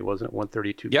history, wasn't it?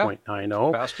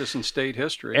 132.90. Fastest in state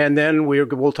history. And then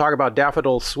we'll talk about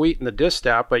Daffodil Sweet in the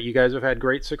Distaff, but you guys have had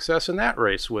great success in that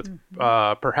race with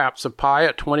Perhaps a Pie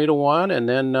at 20-1, and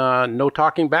then No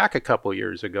Talking Back a couple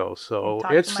years ago. So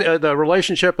the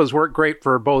relationship has worked great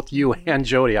for both you and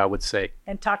Jody, I would say.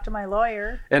 And Talk to My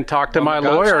Lawyer. And Talk to My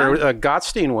Lawyer, a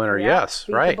Gottstein winner, yes,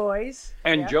 Beat right. The boys.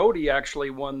 And Jody actually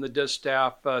won the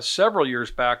Distaff several years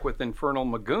back with Infernal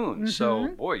Magoon. So,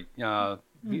 boy,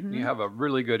 you have a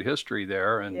really good history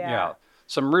there. And,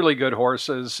 some really good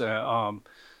horses.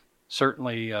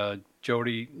 Certainly,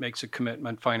 Jody makes a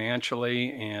commitment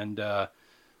financially. And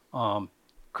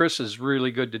Chris is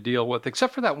really good to deal with,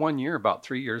 except for that one year about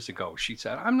 3 years ago. She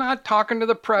said, I'm not talking to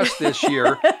the press this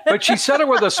year. But she said it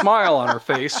with a smile on her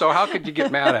face, so how could you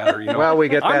get mad at her? Well, we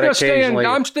get that occasionally.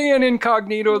 I'm staying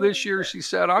incognito this year, she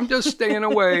said. I'm just staying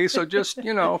away, so just,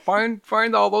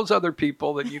 find all those other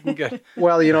people that you can get.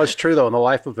 Well, it's true, though. In the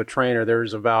life of a trainer,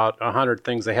 there's about 100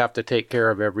 things they have to take care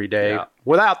of every day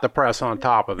without the press on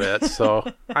top of it.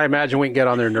 So I imagine we can get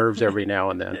on their nerves every now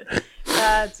and then.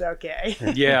 That's okay.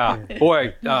 Yeah.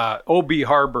 Boy, O.B.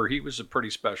 Harbor, he was a pretty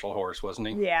special horse, wasn't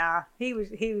he? Yeah, he was.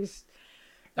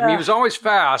 I mean, he was always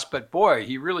fast, but boy,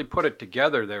 he really put it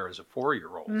together there as a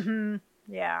 4-year-old.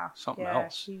 Yeah. Something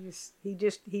else. He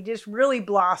just really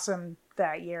blossomed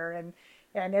that year.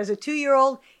 And as a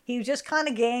 2-year-old, he was just kind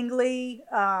of gangly,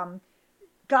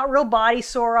 got real body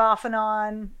sore off and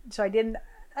on. So I don't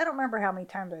remember how many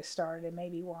times I started,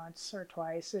 maybe once or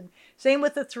twice. And same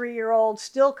with the 3-year-old,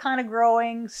 still kind of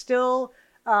growing, still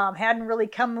hadn't really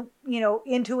come,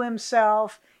 into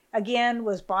himself. Again,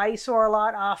 was body sore a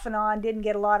lot off and on, didn't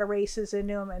get a lot of races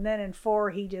into him. And then in 4,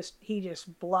 he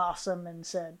just blossomed and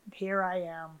said, here I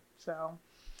am. So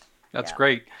that's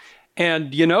great.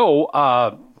 And,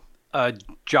 a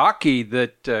jockey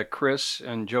that Chris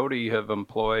and Jody have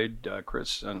employed,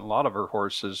 Chris and a lot of her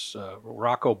horses,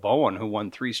 Rocco Bowen, who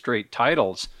won 3 straight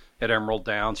titles at Emerald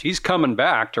Downs. He's coming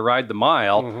back to ride the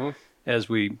mile, as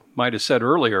we might have said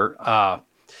earlier.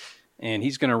 And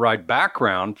he's going to ride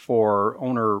background for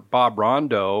owner Bob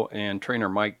Rondo and trainer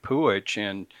Mike Puich.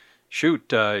 And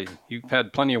shoot, you've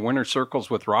had plenty of winner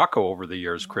circles with Rocco over the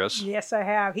years, Chris. Yes, I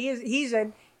have. He's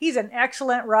an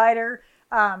excellent rider.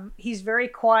 He's very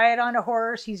quiet on a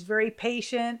horse. He's very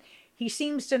patient. He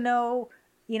seems to know,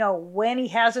 when he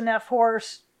has enough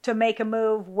horse to make a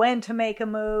move, when to make a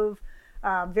move.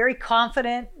 Very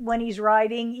confident when he's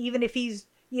riding, even if he's,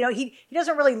 he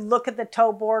doesn't really look at the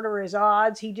toe board or his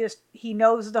odds. He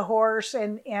knows the horse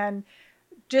and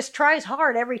just tries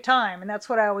hard every time. And that's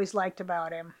what I always liked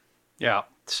about him. Yeah.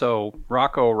 So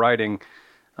Rocco riding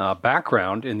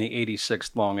background in the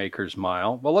 86th Long Acres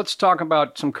Mile. Well, let's talk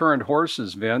about some current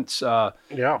horses, Vince.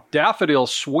 Daffodil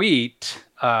Sweet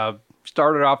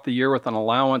started off the year with an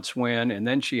allowance win, and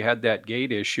then she had that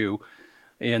gate issue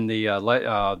in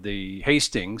the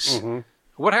Hastings.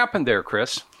 What happened there,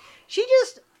 Chris? She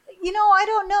just, I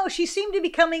don't know. She seemed to be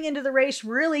coming into the race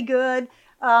really good.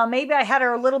 Maybe I had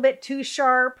her a little bit too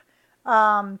sharp.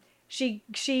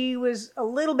 She was a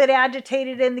little bit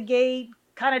agitated in the gate,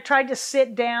 kind of tried to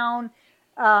sit down.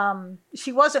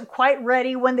 She wasn't quite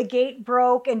ready when the gate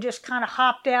broke and just kind of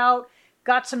hopped out,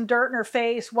 got some dirt in her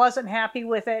face, wasn't happy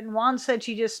with it. And Juan said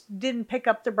she just didn't pick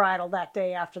up the bridle that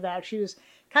day after that. She was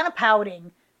kind of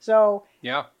pouting. So,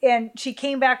 Yeah. and she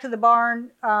came back to the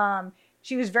barn.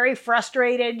 She was very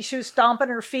frustrated. She was stomping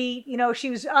her feet. You know,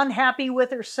 she was unhappy with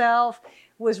herself,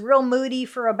 was real moody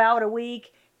for about a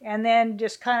week, and then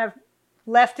just kind of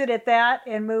left it at that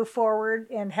and moved forward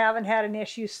and haven't had an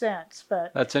issue since.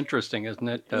 But That's interesting, isn't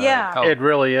it? Yeah. How- It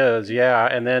really is, yeah.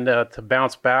 And then to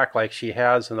bounce back like she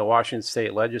has in the Washington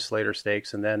State Legislator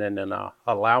Stakes and then in an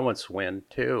allowance win,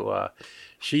 too.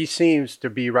 She seems to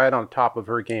be right on top of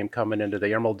her game coming into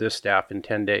the Emerald Distaff in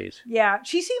 10 days. yeah,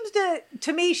 she seems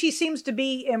to me, she seems to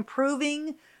be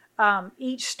improving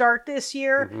each start this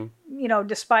year, you know,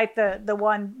 despite the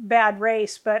one bad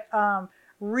race. But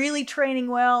really training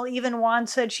well. Even Juan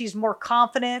said she's more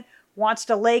confident, wants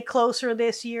to lay closer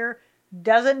this year,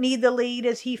 doesn't need the lead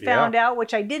as he found out,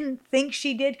 which I didn't think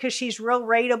she did because she's real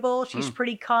rateable. She's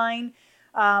pretty kind.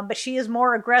 But she is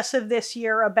more aggressive this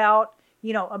year about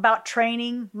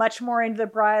training, much more into the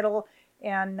bridle.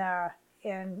 And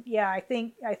yeah, I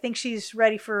think she's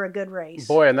ready for a good race.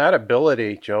 Boy, and that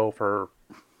ability, Joe, for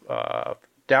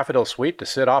Daffodil Sweet to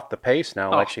sit off the pace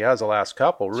now like she has the last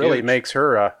couple really huge. makes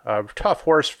her a tough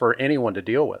horse for anyone to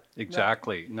deal with.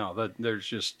 Exactly. No, there's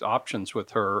just options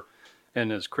with her. And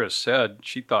as Chris said,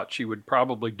 she thought she would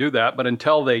probably do that. But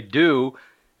until they do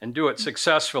and do it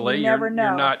successfully, You never know.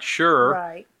 you're not sure.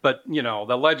 Right. But, you know,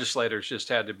 the legislators just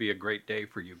had to be a great day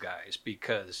for you guys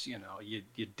because, you know, you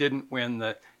didn't win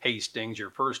the Hastings,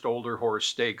 your first older horse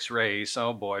stakes race.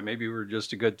 Oh, boy, maybe we're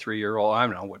just a good 3-year-old. I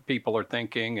don't know what people are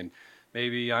thinking. And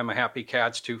maybe I'm a Happy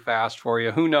Cat's too fast for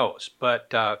you. Who knows?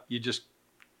 But you just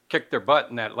kicked their butt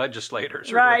in that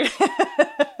legislators. Right.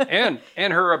 and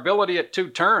her ability at 2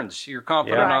 turns. You're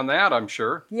confident Yeah. on that, I'm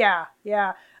sure. Yeah.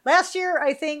 Last year,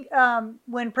 I think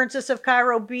when Princess of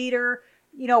Cairo beat her,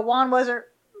 you know, Juan wasn't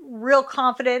real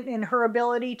confident in her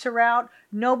ability to route.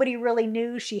 Nobody really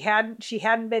knew. She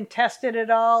hadn't been tested at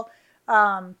all.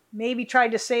 Maybe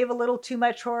tried to save a little too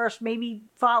much horse. Maybe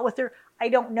fought with her. I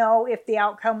don't know if the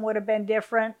outcome would have been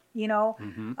different, you know.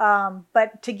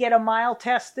 But to get a mile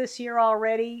test this year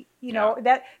already, you know,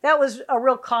 that was a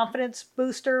real confidence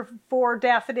booster for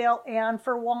Daffodil and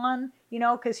for Juan, you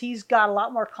know, because he's got a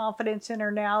lot more confidence in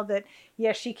her now that,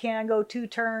 yes, she can go 2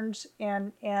 turns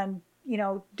and you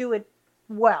know, do it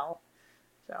well.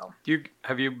 So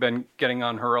Have you been getting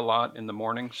on her a lot in the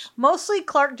mornings? mostly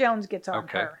Clark Jones gets on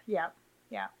Okay. her. Yeah.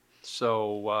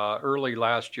 So early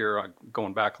last year,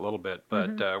 going back a little bit,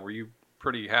 but were you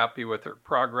pretty happy with her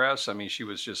progress? I mean, she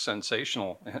was just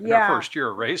sensational in Yeah. her first year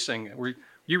of racing. Were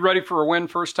you ready for a win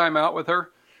first time out with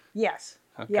her? Yes.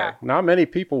 Okay. Yeah. Not many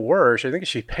people were. I think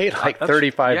she paid like That's-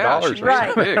 $35 yeah, she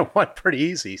raced big. and won pretty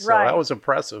easy. So Right. that was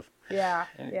impressive. Yeah.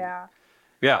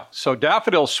 Yeah. So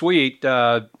Daffodil Sweet,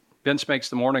 Vince makes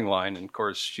the morning line, and of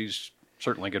course she's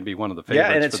certainly going to be one of the favorites.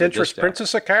 Yeah, and it's for the interesting. Distaff.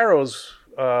 Princess of Cairo's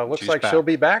looks She's like back. she'll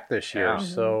be back this year. Yeah.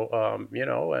 So, you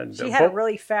know, and She had a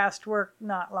really fast work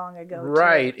not long ago. too,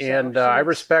 right, so and she I was-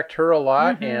 respect her a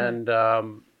lot, and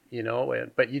you know,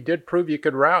 but you did prove you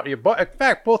could route. In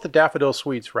fact, both the Daffodil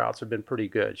Sweets routes have been pretty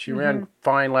good. She ran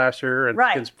fine last year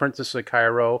Right. against Princess of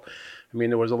Cairo. I mean,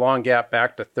 there was a long gap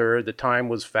back to third. The time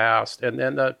was fast, and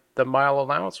then the mile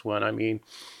allowance one. I mean,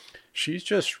 she's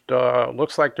just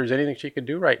looks like there's anything she can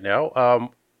do right now.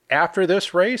 After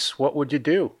this race, what would you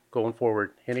do going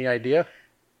forward? Any idea?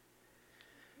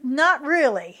 Not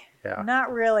really. Yeah.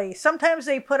 Not really. Sometimes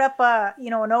they put up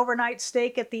an overnight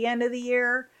stake at the end of the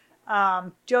year.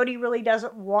 Jody really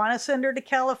doesn't want to send her to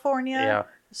California. Yeah.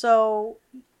 So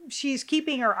she's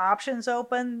keeping her options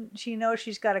open. She knows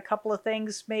she's got a couple of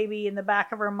things maybe in the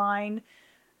back of her mind.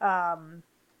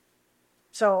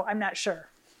 So I'm not sure.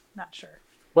 Not sure.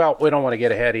 Well, we don't want to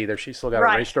get ahead either. She's still got a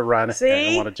Right. race to run. I See?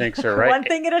 don't want to jinx her, right? One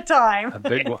thing at a time. A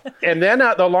big one. And then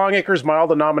the Long Acres Mile,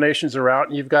 the nominations are out,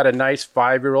 and you've got a nice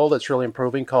 5-year-old that's really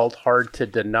improving called Hard to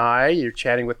Deny. You're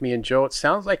chatting with me and Joe. It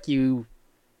sounds like you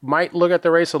might look at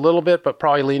the race a little bit, but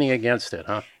probably leaning against it,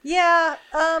 huh? Yeah,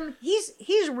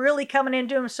 he's really coming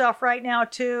into himself right now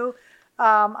too.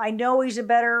 I know he's a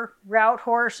better route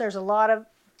horse. There's a lot of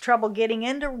trouble getting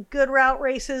into good route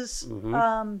races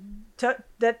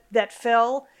that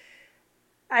fill.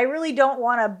 I really don't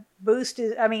want to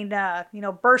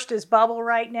burst his bubble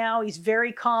right now. He's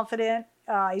very confident.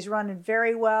 He's running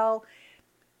very well.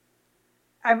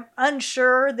 I'm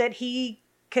unsure that he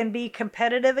can be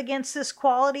competitive against this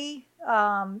quality.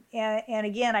 And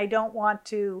again, I don't want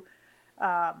to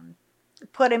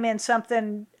put him in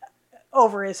something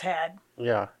over his head.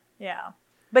 Yeah. Yeah.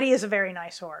 But he is a very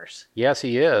nice horse. Yes,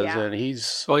 he is, Yeah. and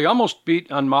he's Well, he almost beat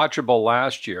Unmatchable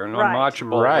last year, and Right.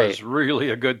 Unmatchable Right. was really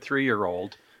a good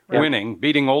 3-year-old,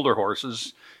 beating older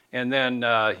horses. And then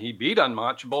he beat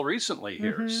Unmatchable recently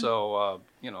here. So,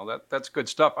 that's good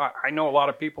stuff. I know a lot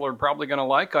of people are probably going to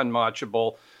like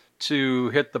Unmatchable to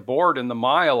hit the board in the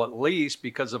mile at least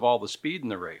because of all the speed in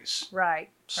the race. Right.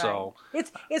 So- right.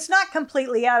 It's not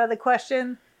completely out of the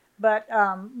question, but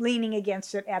leaning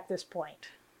against it at this point.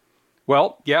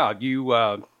 Well, yeah,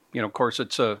 of course,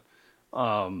 it's a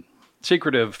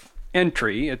secretive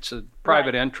entry. It's a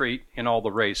private entry in all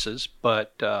the races,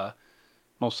 but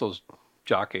most of those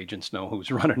jock agents know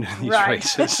who's running in these Right.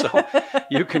 races, so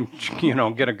you can,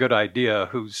 get a good idea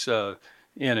who's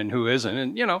in and who isn't,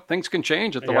 and things can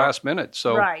change at the last minute.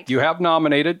 So Right. you have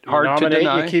nominated, hard nominate, to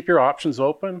deny. you keep your options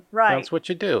open. Right. That's what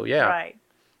you do. Yeah. Right.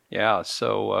 Yeah,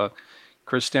 so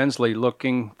Chris Stensley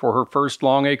looking for her first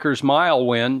Long Acres Mile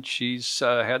win. She's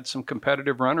had some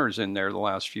competitive runners in there the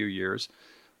last few years,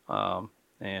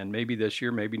 and maybe this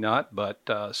year, maybe not, but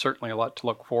certainly a lot to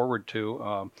look forward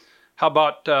to. How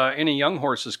about any young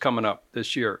horses coming up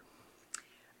this year?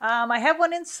 I have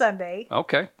one in Sunday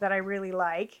Okay, that I really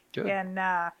like. Good.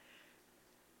 And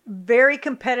very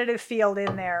competitive field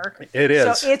in there. It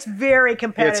is. So it's very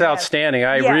competitive. It's outstanding.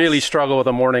 I Yes. really struggle with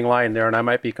the morning line there, and I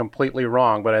might be completely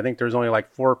wrong, but I think there's only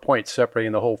like 4 points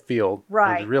separating the whole field.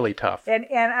 Right. It's really tough. And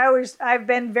I've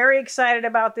been very excited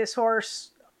about this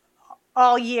horse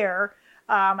all year.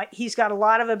 He's got a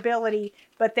lot of ability,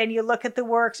 but then you look at the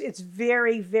works, it's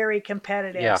very, very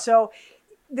competitive. Yeah. So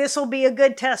this will be a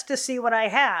good test to see what I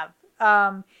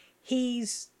have.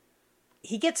 He's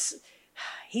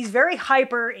very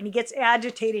hyper and he gets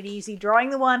agitated easy. Drawing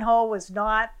the one hole was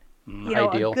not,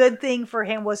 Ideal. a good thing for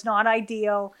him, was not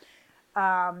ideal.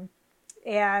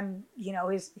 And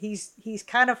he's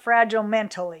kind of fragile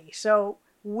mentally. So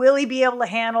will he be able to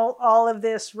handle all of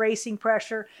this racing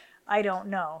pressure? I don't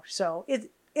know. So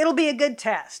it'll be a good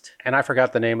test. And I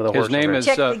forgot the name of the His horse. name already. is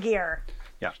Check the gear.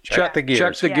 yeah. Check the Gears.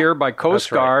 Check the Yeah. Gear by Coast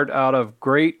That's right. Guard out of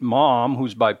Great Mom,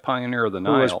 who's by Pioneer of the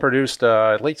Nile. Who has produced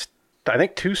at least, I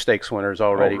think, 2 stakes winners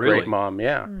already. Oh, really? Great Mom,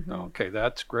 yeah. Okay,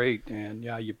 that's great, and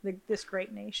yeah, you This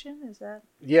Great Nation, is that?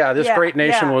 Yeah, this Yeah, Great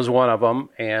Nation yeah. was one of them,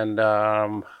 and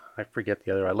I forget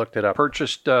the other. I looked it up.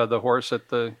 purchased the horse at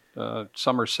the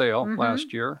summer sale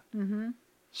last year.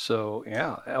 So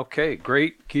yeah, okay,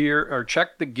 great gear, or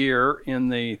check the gear in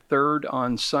the 3rd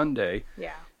on Sunday,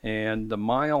 Yeah. and the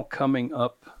mile coming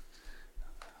up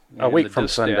A in week the from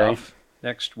Sunday. distaff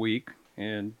next week.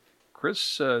 And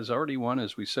Chris has already won,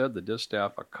 as we said, the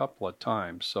distaff a couple of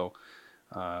times. So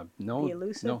no, The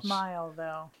elusive mile,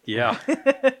 though. yeah.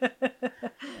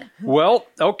 Well,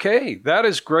 okay, that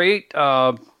is great.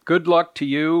 Good luck to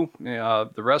you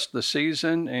the rest of the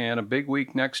season and a big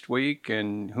week next week.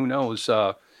 And who knows,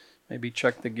 maybe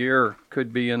Check the Gear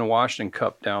could be in a Washington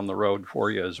Cup down the road for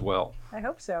you as well. I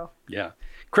hope so. Yeah.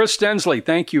 Chris Stensley,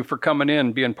 thank you for coming in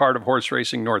and being part of Horse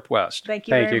Racing Northwest. Thank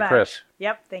you Thank very you, much. Chris.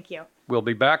 Yep, thank you. We'll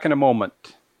be back in a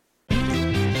moment.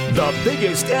 The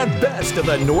biggest and best of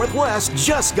the Northwest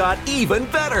just got even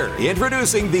better.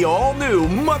 Introducing the all-new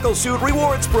Muckleshoot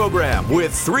Rewards program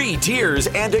with 3 tiers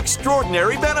and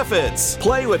extraordinary benefits.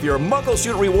 Play with your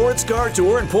Muckleshoot Rewards card to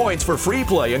earn points for free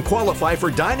play and qualify for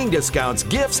dining discounts,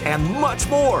 gifts, and much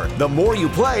more. The more you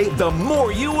play, the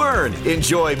more you earn.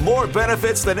 Enjoy more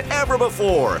benefits than ever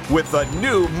before with the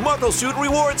new Muckleshoot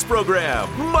Rewards program.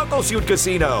 Muckleshoot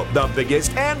Casino, the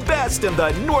biggest and best in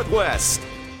the Northwest.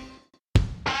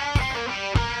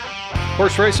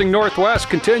 Horse Racing Northwest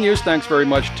continues. Thanks very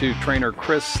much to trainer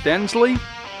Chris Stensley.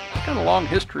 He's got a long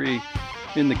history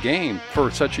in the game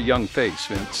for such a young face,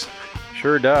 Vince.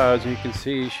 Sure does. You can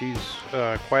see she's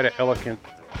quite an eloquent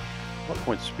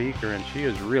speaker, and she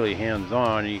is really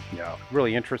hands-on.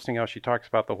 Really interesting how she talks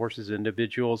about the horses as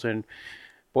individuals, and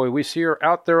boy, we see her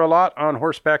out there a lot on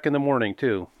horseback in the morning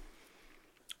too.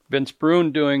 Vince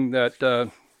Brune doing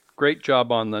that great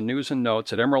job on the news and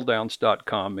notes at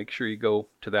emeralddowns.com. Make sure you go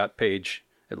to that page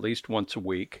at least once a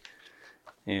week,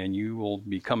 and you will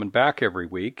be coming back every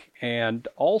week. And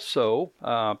also,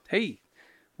 hey,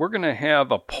 we're going to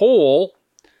have a poll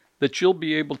that you'll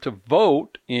be able to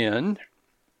vote in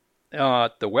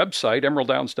at the website,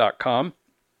 emeralddowns.com,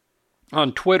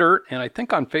 on Twitter, and I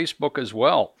think on Facebook as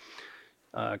well.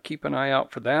 Keep an eye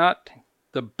out for that.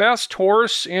 The best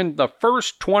horse in the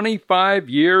first 25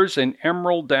 years in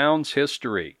Emerald Downs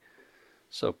history.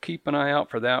 So keep an eye out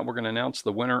for that. We're going to announce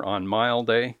the winner on Mile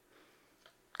Day.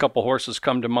 A couple horses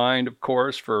come to mind, of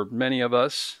course, for many of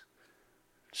us.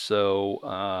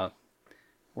 So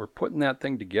we're putting that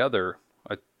thing together.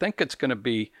 I think it's going to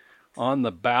be on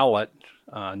the ballot,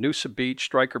 Noosa Beach,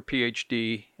 Striker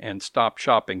PhD, and Stop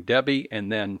Shopping Debbie,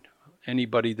 and then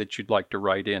anybody that you'd like to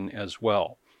write in as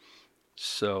well.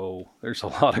 So there's a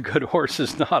lot of good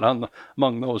horses not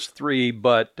among those three,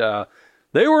 but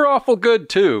they were awful good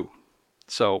too.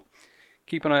 So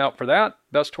keep an eye out for that.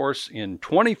 Best horse in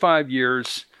 25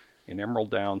 years in Emerald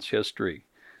Downs history.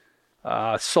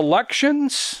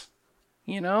 Selections,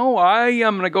 I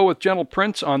am going to go with Gentle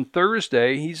Prince on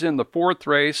Thursday. He's in the 4th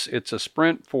race. It's a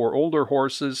sprint for older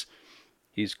horses.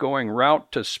 He's going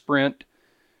route to sprint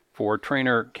for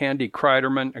trainer Candy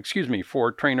Kreiderman,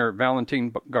 for trainer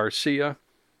Valentin Garcia.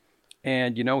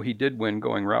 And, he did win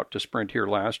going route to sprint here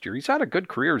last year. He's had a good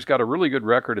career. He's got a really good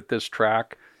record at this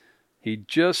track. He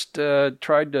just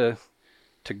tried to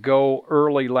go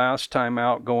early last time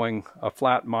out going a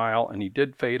flat mile, and he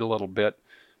did fade a little bit.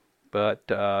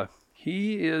 But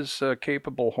he is a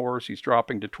capable horse. He's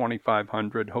dropping to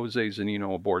 2,500. Jose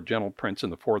Zanino aboard Gentle Prince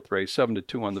in the 4th race,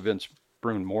 7-2 on the Vince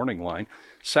Brune morning line.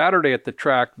 Saturday at the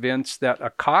track, Vince, that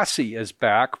Akasi is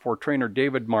back for trainer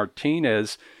David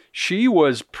Martinez. She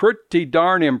was pretty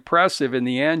darn impressive in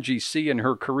the Angie C in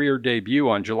her career debut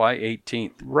on July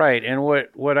 18th. Right, and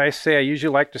what I say I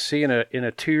usually like to see in a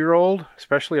 2-year-old,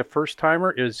 especially a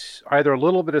first-timer, is either a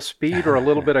little bit of speed or a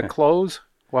little bit of close.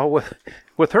 Well,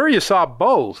 with her, you saw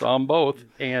both. Saw them both.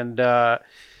 And I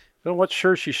don't know what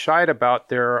sure she shied about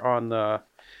there on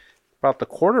about the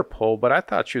quarter pole, but I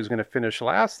thought she was going to finish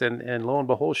last, and lo and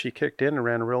behold, she kicked in and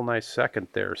ran a real nice second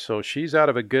there. So she's out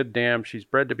of a good dam. She's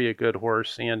bred to be a good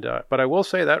horse, and but I will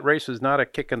say that race is not a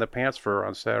kick in the pants for her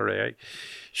on Saturday.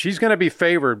 She's going to be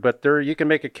favored, but you can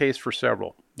make a case for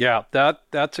several. Yeah,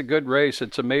 that's a good race.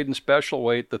 It's a maiden special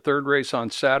weight. The 3rd race on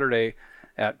Saturday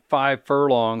at 5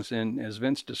 furlongs, and as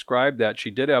Vince described that, she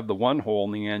did have the 1 hole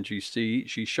in the Angie C.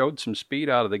 She showed some speed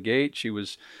out of the gate. She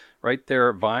was right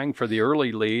there vying for the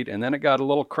early lead, and then it got a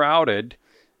little crowded,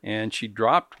 and she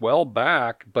dropped well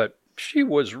back, but she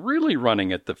was really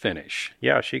running at the finish.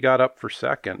 Yeah, she got up for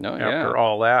second after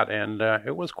all that, and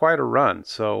it was quite a run.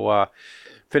 So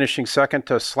finishing second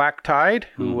to Slack Tide,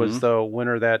 who was the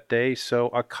winner that day.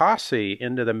 So Akasi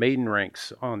into the maiden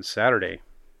ranks on Saturday.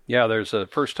 Yeah, there's a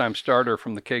first-time starter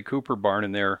from the K. Cooper barn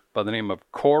in there by the name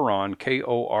of Coron,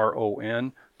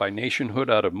 Koron, by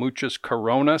Nationhood out of Muchas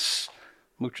Coronas.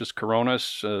 Muchas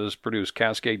Coronas has produced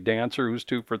Cascade Dancer, who's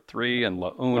 2 for 3, and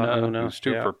La Una, who's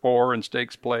 2 for 4 in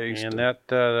stakes placed. And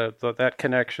that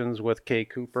connections with K.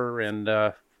 Cooper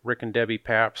and Rick and Debbie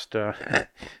Pabst,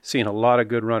 seeing a lot of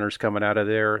good runners coming out of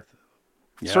there,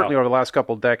 certainly over the last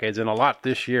couple of decades, and a lot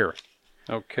this year.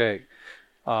 Okay,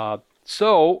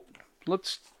 so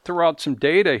let's throw out some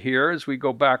data here as we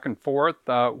go back and forth.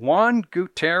 Juan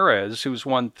Gutierrez, who's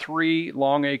won 3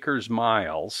 Long Acres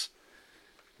miles,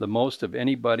 the most of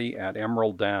anybody at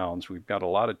Emerald Downs. We've got a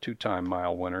lot of 2-time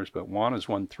mile winners, but Juan has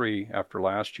won 3 after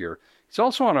last year. He's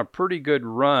also on a pretty good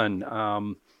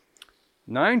run.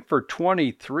 9 for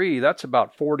 23, that's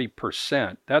about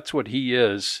 40%. That's what he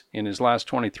is in his last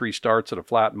 23 starts at a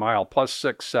flat mile, plus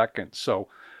 6 seconds. So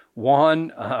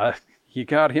Juan, you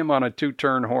got him on a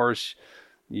 2-turn horse,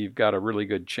 you've got a really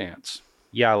good chance.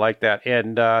 Yeah, I like that.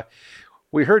 And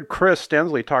we heard Chris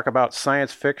Stensley talk about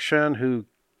Science Fiction,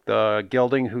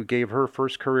 gelding who gave her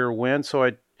first career win. So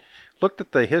I looked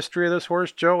at the history of this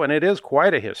horse, Joe, and it is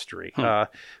quite a history.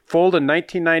 Foaled in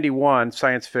 1991,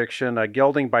 Science Fiction, a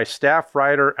gelding by staff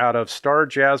rider out of Star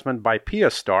Jasmine by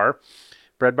Pia Star,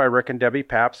 bred by Rick and Debbie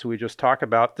Pabst, who we just talked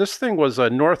about. This thing was a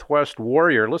Northwest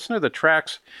Warrior. Listen to the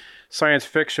tracks Science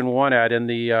Fiction won at in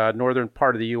the northern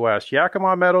part of the U.S.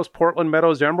 Yakima Meadows, Portland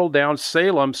Meadows, Emerald Downs,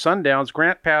 Salem, Sundowns,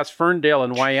 Grant Pass, Ferndale,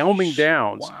 and Wyoming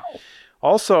Downs. Wow.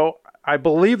 Also, I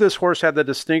believe this horse had the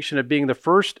distinction of being the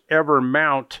first ever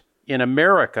mount in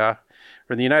America,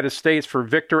 or in the United States, for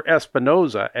Victor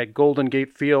Espinoza at Golden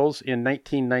Gate Fields in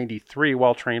 1993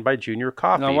 while trained by Junior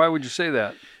Coffey. Now, why would you say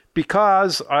that?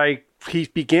 Because he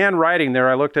began riding there.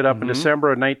 I looked it up in December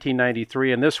of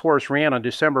 1993, and this horse ran on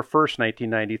December 1st,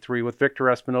 1993 with Victor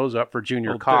Espinoza up for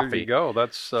Junior Coffey. There you go.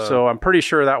 That's So I'm pretty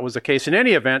sure that was the case. In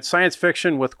any event, Science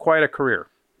Fiction with quite a career.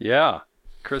 Yeah.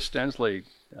 Chris Stensley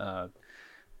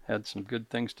had some good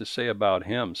things to say about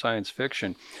him. Science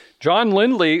Fiction. John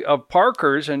Lindley of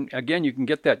Parker's, and again, you can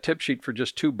get that tip sheet for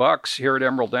just $2 here at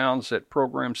Emerald Downs at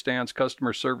program stands,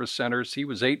 customer service centers. He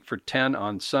was 8 for 10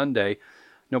 on Sunday.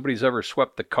 Nobody's ever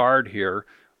swept the card here,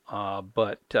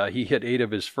 but he hit 8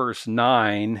 of his first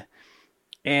 9.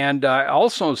 And I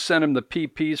also sent him the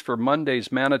PPs for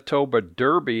Monday's Manitoba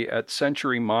Derby at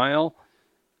Century Mile.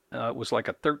 It was like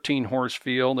a 13-horse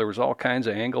field. There was all kinds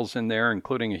of angles in there,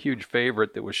 including a huge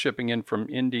favorite that was shipping in from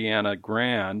Indiana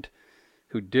Grand,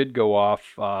 who did go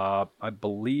off, I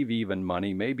believe even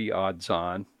money, maybe odds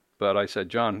on. But I said,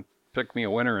 John, pick me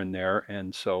a winner in there.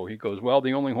 And so he goes, well,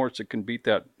 the only horse that can beat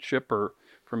that Shipper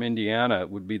from Indiana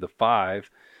would be the 5.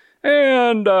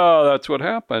 And that's what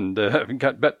happened.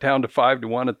 Got bet down to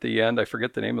 5-1 at the end. I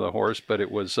forget the name of the horse, but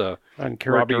it was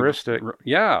Uncharacteristic.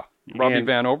 Robbie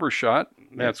Van Overshot.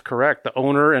 That's correct. The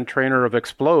owner and trainer of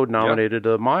Explode nominated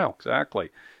the mile. Exactly.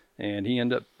 And he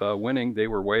ended up winning. They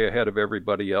were way ahead of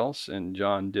everybody else, and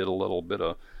John did a little bit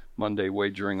of Monday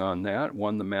wagering on that.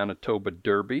 Won the Manitoba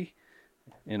Derby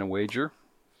in a wager.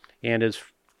 And his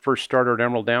first starter at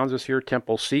Emerald Downs this year,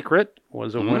 Temple Secret,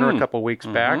 was a winner a couple of weeks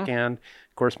back. And,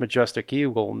 of course, Majestic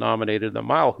Eagle nominated the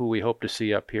mile, who we hope to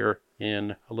see up here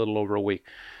in a little over a week.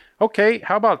 Okay,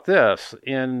 how about this?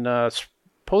 In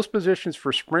post positions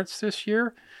for sprints this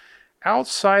year,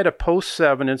 outside of post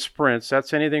 7 in sprints,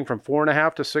 that's anything from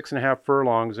 4.5 to 6.5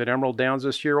 furlongs at Emerald Downs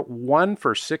this year, 1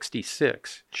 for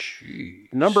 66.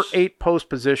 Jeez. Number 8 post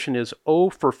position is 0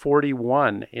 for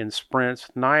 41 in sprints.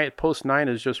 Post 9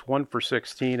 is just 1 for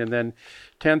 16, and then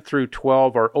 10 through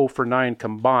 12 are 0 for 9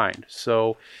 combined.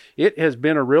 So it has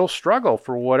been a real struggle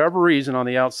for whatever reason on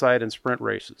the outside in sprint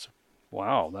races.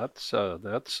 Wow, that's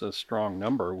a strong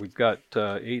number. We've got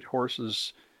 8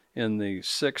 horses in the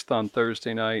 6th on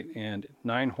Thursday night and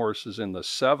 9 horses in the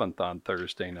 7th on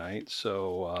Thursday night.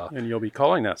 So and you'll be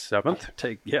calling that 7th.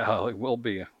 It will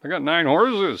be. I got 9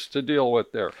 horses to deal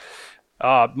with there.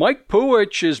 Mike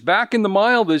Puich is back in the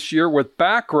mile this year with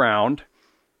Background,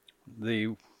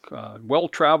 the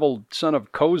well-traveled son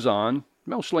of Kozan,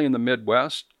 mostly in the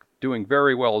Midwest, doing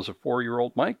very well as a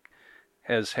 4-year-old. Mike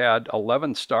has had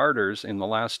 11 starters in the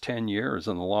last 10 years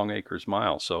in the Long Acres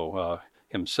Mile. So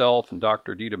himself and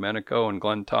Dr. DiDomenico and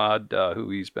Glenn Todd, who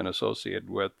he's been associated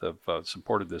with, have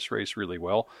supported this race really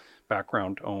well.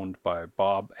 Background owned by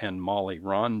Bob and Molly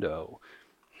Rondo.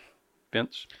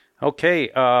 Vince?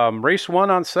 Okay, race 1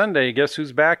 on Sunday. Guess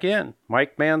who's back in?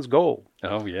 Mike Man's Gold.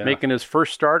 Oh, yeah. Making his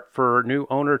first start for new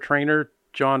owner-trainer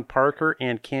John Parker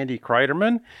and Candy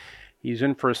Kreiderman. He's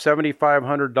in for a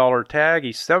 $7,500 tag.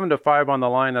 He's 7-5 on the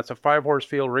line. That's a 5-horse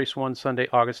field, race 1 Sunday,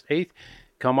 August 8th.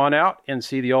 Come on out and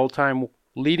see the all-time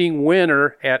leading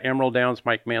winner at Emerald Downs,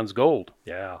 Mike Man's Gold.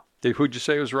 Yeah. Who'd you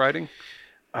say was riding?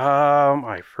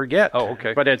 I forget. Oh,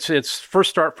 okay. But it's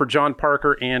first start for John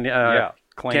Parker and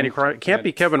Candy Kreiderman. Can't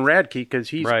be Kevin Radke because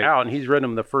he's out, and he's ridden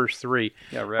him the first 3.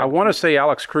 Yeah, I want to say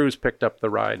Alex Cruz picked up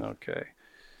the ride. Okay.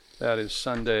 That is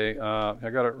Sunday. I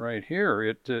got it right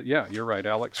here. You're right.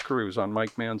 Alex Cruz on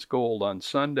Mike Man's Gold on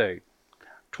Sunday.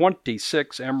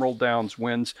 26 Emerald Downs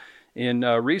wins. In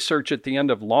research at the end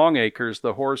of Long Acres,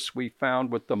 the horse we found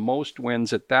with the most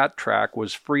wins at that track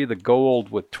was Free the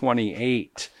Gold with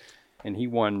 28. And he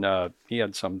won, he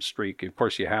had some streak. Of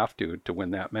course, you have to win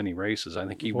that many races. I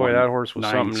think he won. That horse was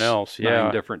something else. Yeah.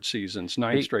 9 different seasons,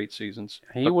 9 straight seasons.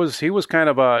 He was kind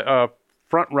of a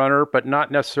front runner, but not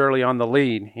necessarily on the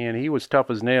lead. And he was tough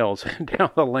as nails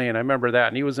down the lane. I remember that.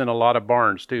 And he was in a lot of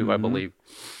barns, too, I believe.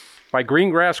 By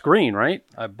Greengrass Green, right?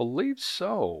 I believe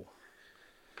so.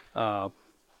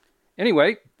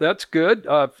 Anyway, that's good.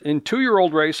 In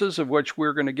 2-year-old races, of which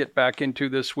we're going to get back into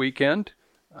this weekend,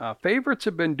 favorites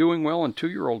have been doing well in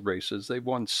 2-year-old races. They've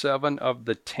won 7 of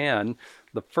the 10,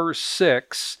 the first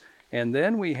 6, and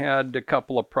then we had a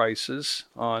couple of prices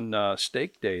on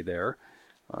stake day there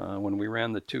when we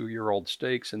ran the 2-year-old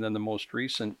stakes, and then the most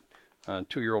recent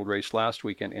 2-year-old race last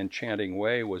weekend, Enchanting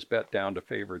Way, was bet down to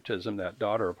favoritism. That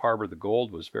Daughter of Harbor the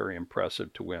Gold was very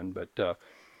impressive to win, but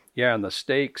in the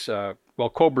stakes,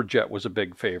 Cobra Jet was a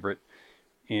big favorite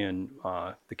in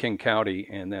the King County,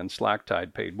 and then Slack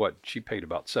Tide paid She paid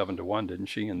about 7-1, didn't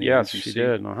she? In the yes, NCC? She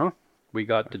did. We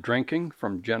got The Drinking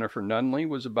from Jennifer Nunley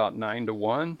was about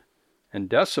 9-1, and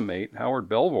Decimate, Howard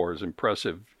Belvoir's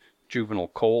impressive juvenile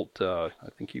colt, I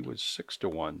think he was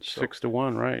 6-1. So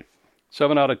 6-1, right?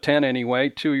 7 out of 10 anyway.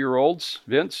 2-year-olds,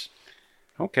 Vince.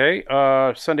 Okay,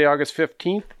 Sunday, August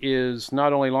 15th is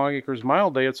not only Long Acres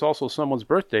Mile Day, it's also someone's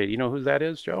birthday. Do you know who that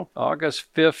is, Joe? August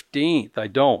 15th. I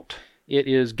don't. It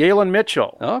is Galen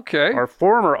Mitchell. Okay. Our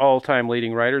former all-time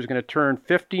leading rider is going to turn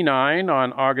 59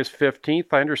 on August 15th.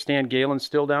 I understand Galen's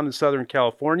still down in Southern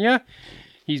California.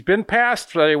 He's been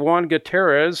passed by Juan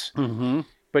Gutierrez,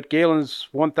 but Galen's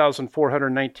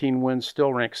 1,419 wins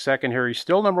still ranks second here. He's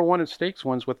still number 1 in stakes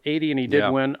wins with 80, and he did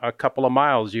win a couple of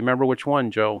miles. Do you remember which one,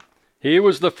 Joe? He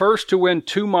was the first to win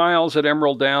 2 miles at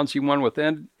Emerald Downs. He won with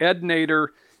Ed Nader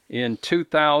in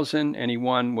 2000, and he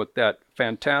won with that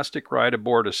fantastic ride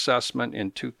aboard Assessment in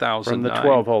 2009. From the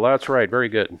 12 hole. That's right. Very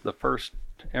good. The first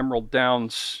Emerald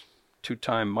Downs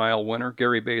 2-time mile winner.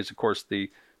 Gary Bay is, of course,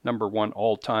 the number one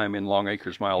all-time in Long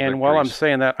Acres Mile victories. And while I'm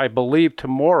saying that, I believe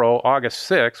tomorrow, August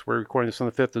 6th, we're recording this on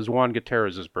the 5th, is Juan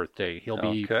Gutierrez's birthday. He'll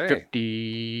be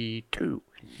 52.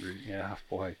 Yeah,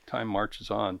 boy, time marches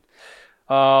on.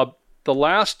 The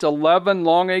last 11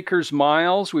 Long Acres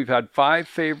Miles, we've had 5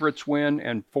 favorites win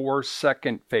and 4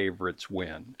 second favorites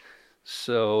win.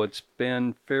 So it's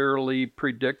been fairly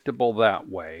predictable that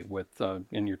way. With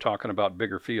and you're talking about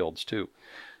bigger fields, too.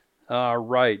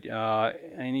 Right.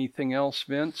 Anything else,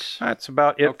 Vince? That's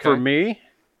about it for me.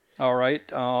 All right.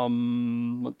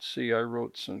 Let's see. I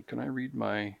wrote some. Can I read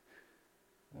my...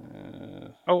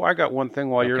 I got one thing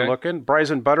while you're looking.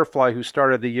 Bryson Butterfly, who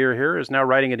started the year here, is now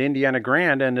riding at Indiana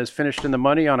Grand and has finished in the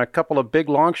money on a couple of big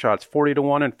long shots,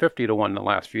 40-1 and 50-1 in the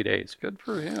last few days. Good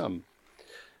for him.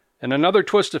 And another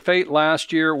twist of fate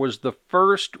last year was the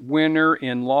first winner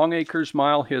in Long Acres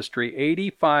Mile history,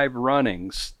 85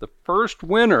 runnings. The first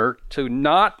winner to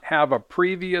not have a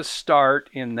previous start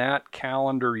in that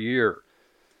calendar year.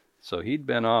 So he'd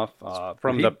been off...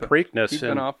 from the Preakness. He'd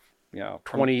been off,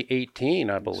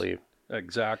 2018, I believe.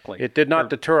 Exactly. It did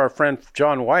not deter our friend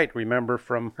John White, remember,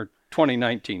 from...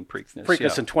 2019 Preakness.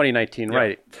 Preakness in 2019,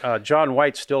 right. John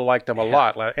White still liked him a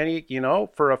lot. And he,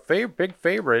 for a big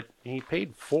favorite, he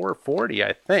paid $440,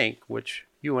 I think, which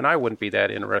you and I wouldn't be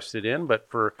that interested in, but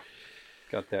for...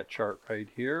 Got that chart right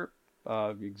here.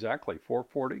 Exactly,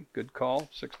 $440. Good call.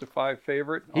 6-5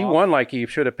 favorite. He won like he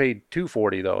should have paid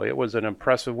 $240, though. It was an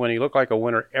impressive win. He looked like a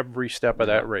winner every step of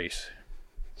that race.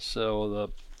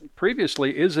 So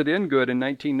previously, Is It In Good in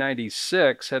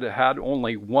 1996 had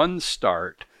only one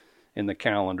start in the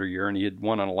calendar year, and he had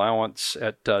won an allowance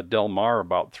at Del Mar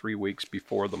about 3 weeks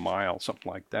before the mile, something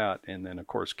like that, and then, of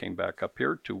course, came back up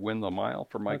here to win the mile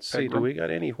for Mike Let's see, do we got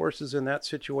any horses in that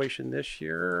situation this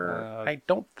year? I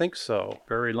don't think so.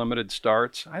 Very limited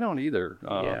starts. I don't either.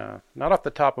 Not off the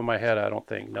top of my head, I don't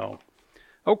think, no.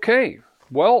 Okay,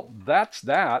 well, that's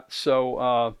that.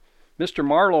 So Mr.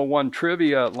 Marlowe won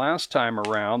trivia last time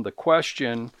around. The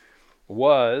question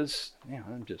was,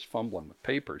 I'm just fumbling with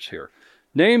papers here.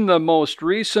 Name the most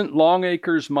recent Long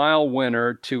Acres Mile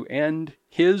winner to end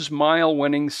his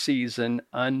mile-winning season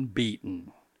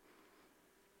unbeaten.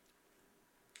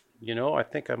 I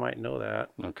think I might know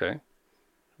that. Okay.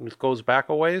 It goes back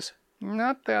a ways?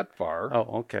 Not that far.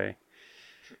 Oh, okay.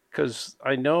 Because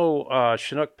I know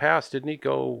Chinook Pass, didn't he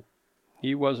go...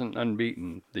 He wasn't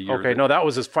unbeaten the year. Okay, no, that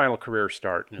was his final career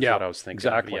start. Is what I was thinking.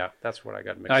 Exactly. Yeah, that's what I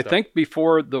got mixed up. I think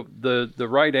before the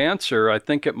right answer, I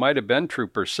think it might have been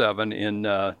Trooper 7 in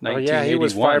 1981. Yeah, he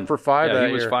was 5 for 5 that year.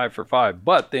 He was 5 for 5.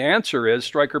 But the answer is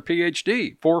Striker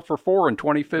PhD, 4 for 4 in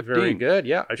 2015. Very good.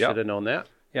 Yeah, I should have known that.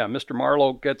 Yeah, Mr.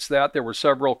 Marlowe gets that. There were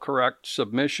several correct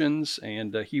submissions,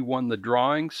 and he won the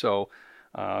drawing. So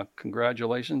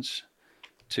congratulations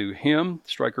to him,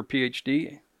 Striker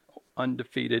PhD.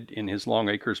 Undefeated in his Long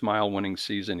Acres Mile winning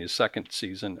season, his second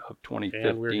season of 2015.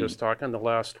 And we were just talking, the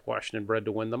last Washington bred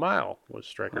to win the mile was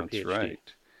Striker PhD. That's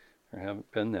right. There haven't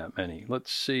been that many.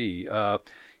 Let's see.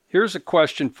 Here's a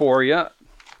question for you.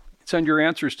 Send your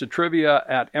answers to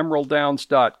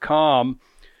trivia@emeralddowns.com.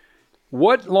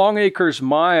 What Long Acres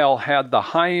Mile had the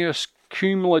highest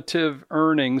cumulative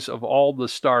earnings of all the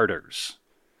starters?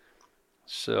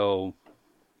 So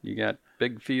you got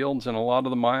big fields and a lot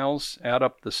of the miles. Add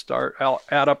up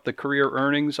the career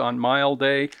earnings on mile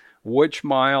day. Which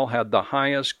mile had the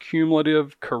highest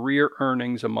cumulative career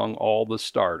earnings among all the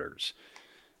starters?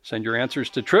 Send your answers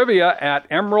to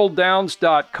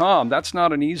trivia@emeralddowns.com. That's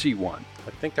not an easy one. I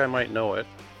think I might know it.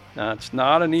 That's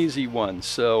not an easy one.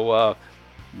 So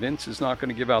Vince is not going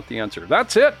to give out the answer.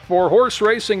 That's it for Horse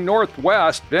Racing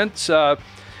Northwest. Vince, a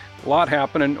lot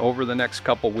happening over the next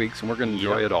couple weeks, and we're going to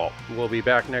enjoy it all. We'll be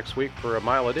back next week for a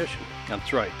mile edition.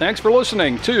 That's right. Thanks for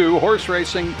listening to Horse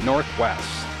Racing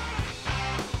Northwest.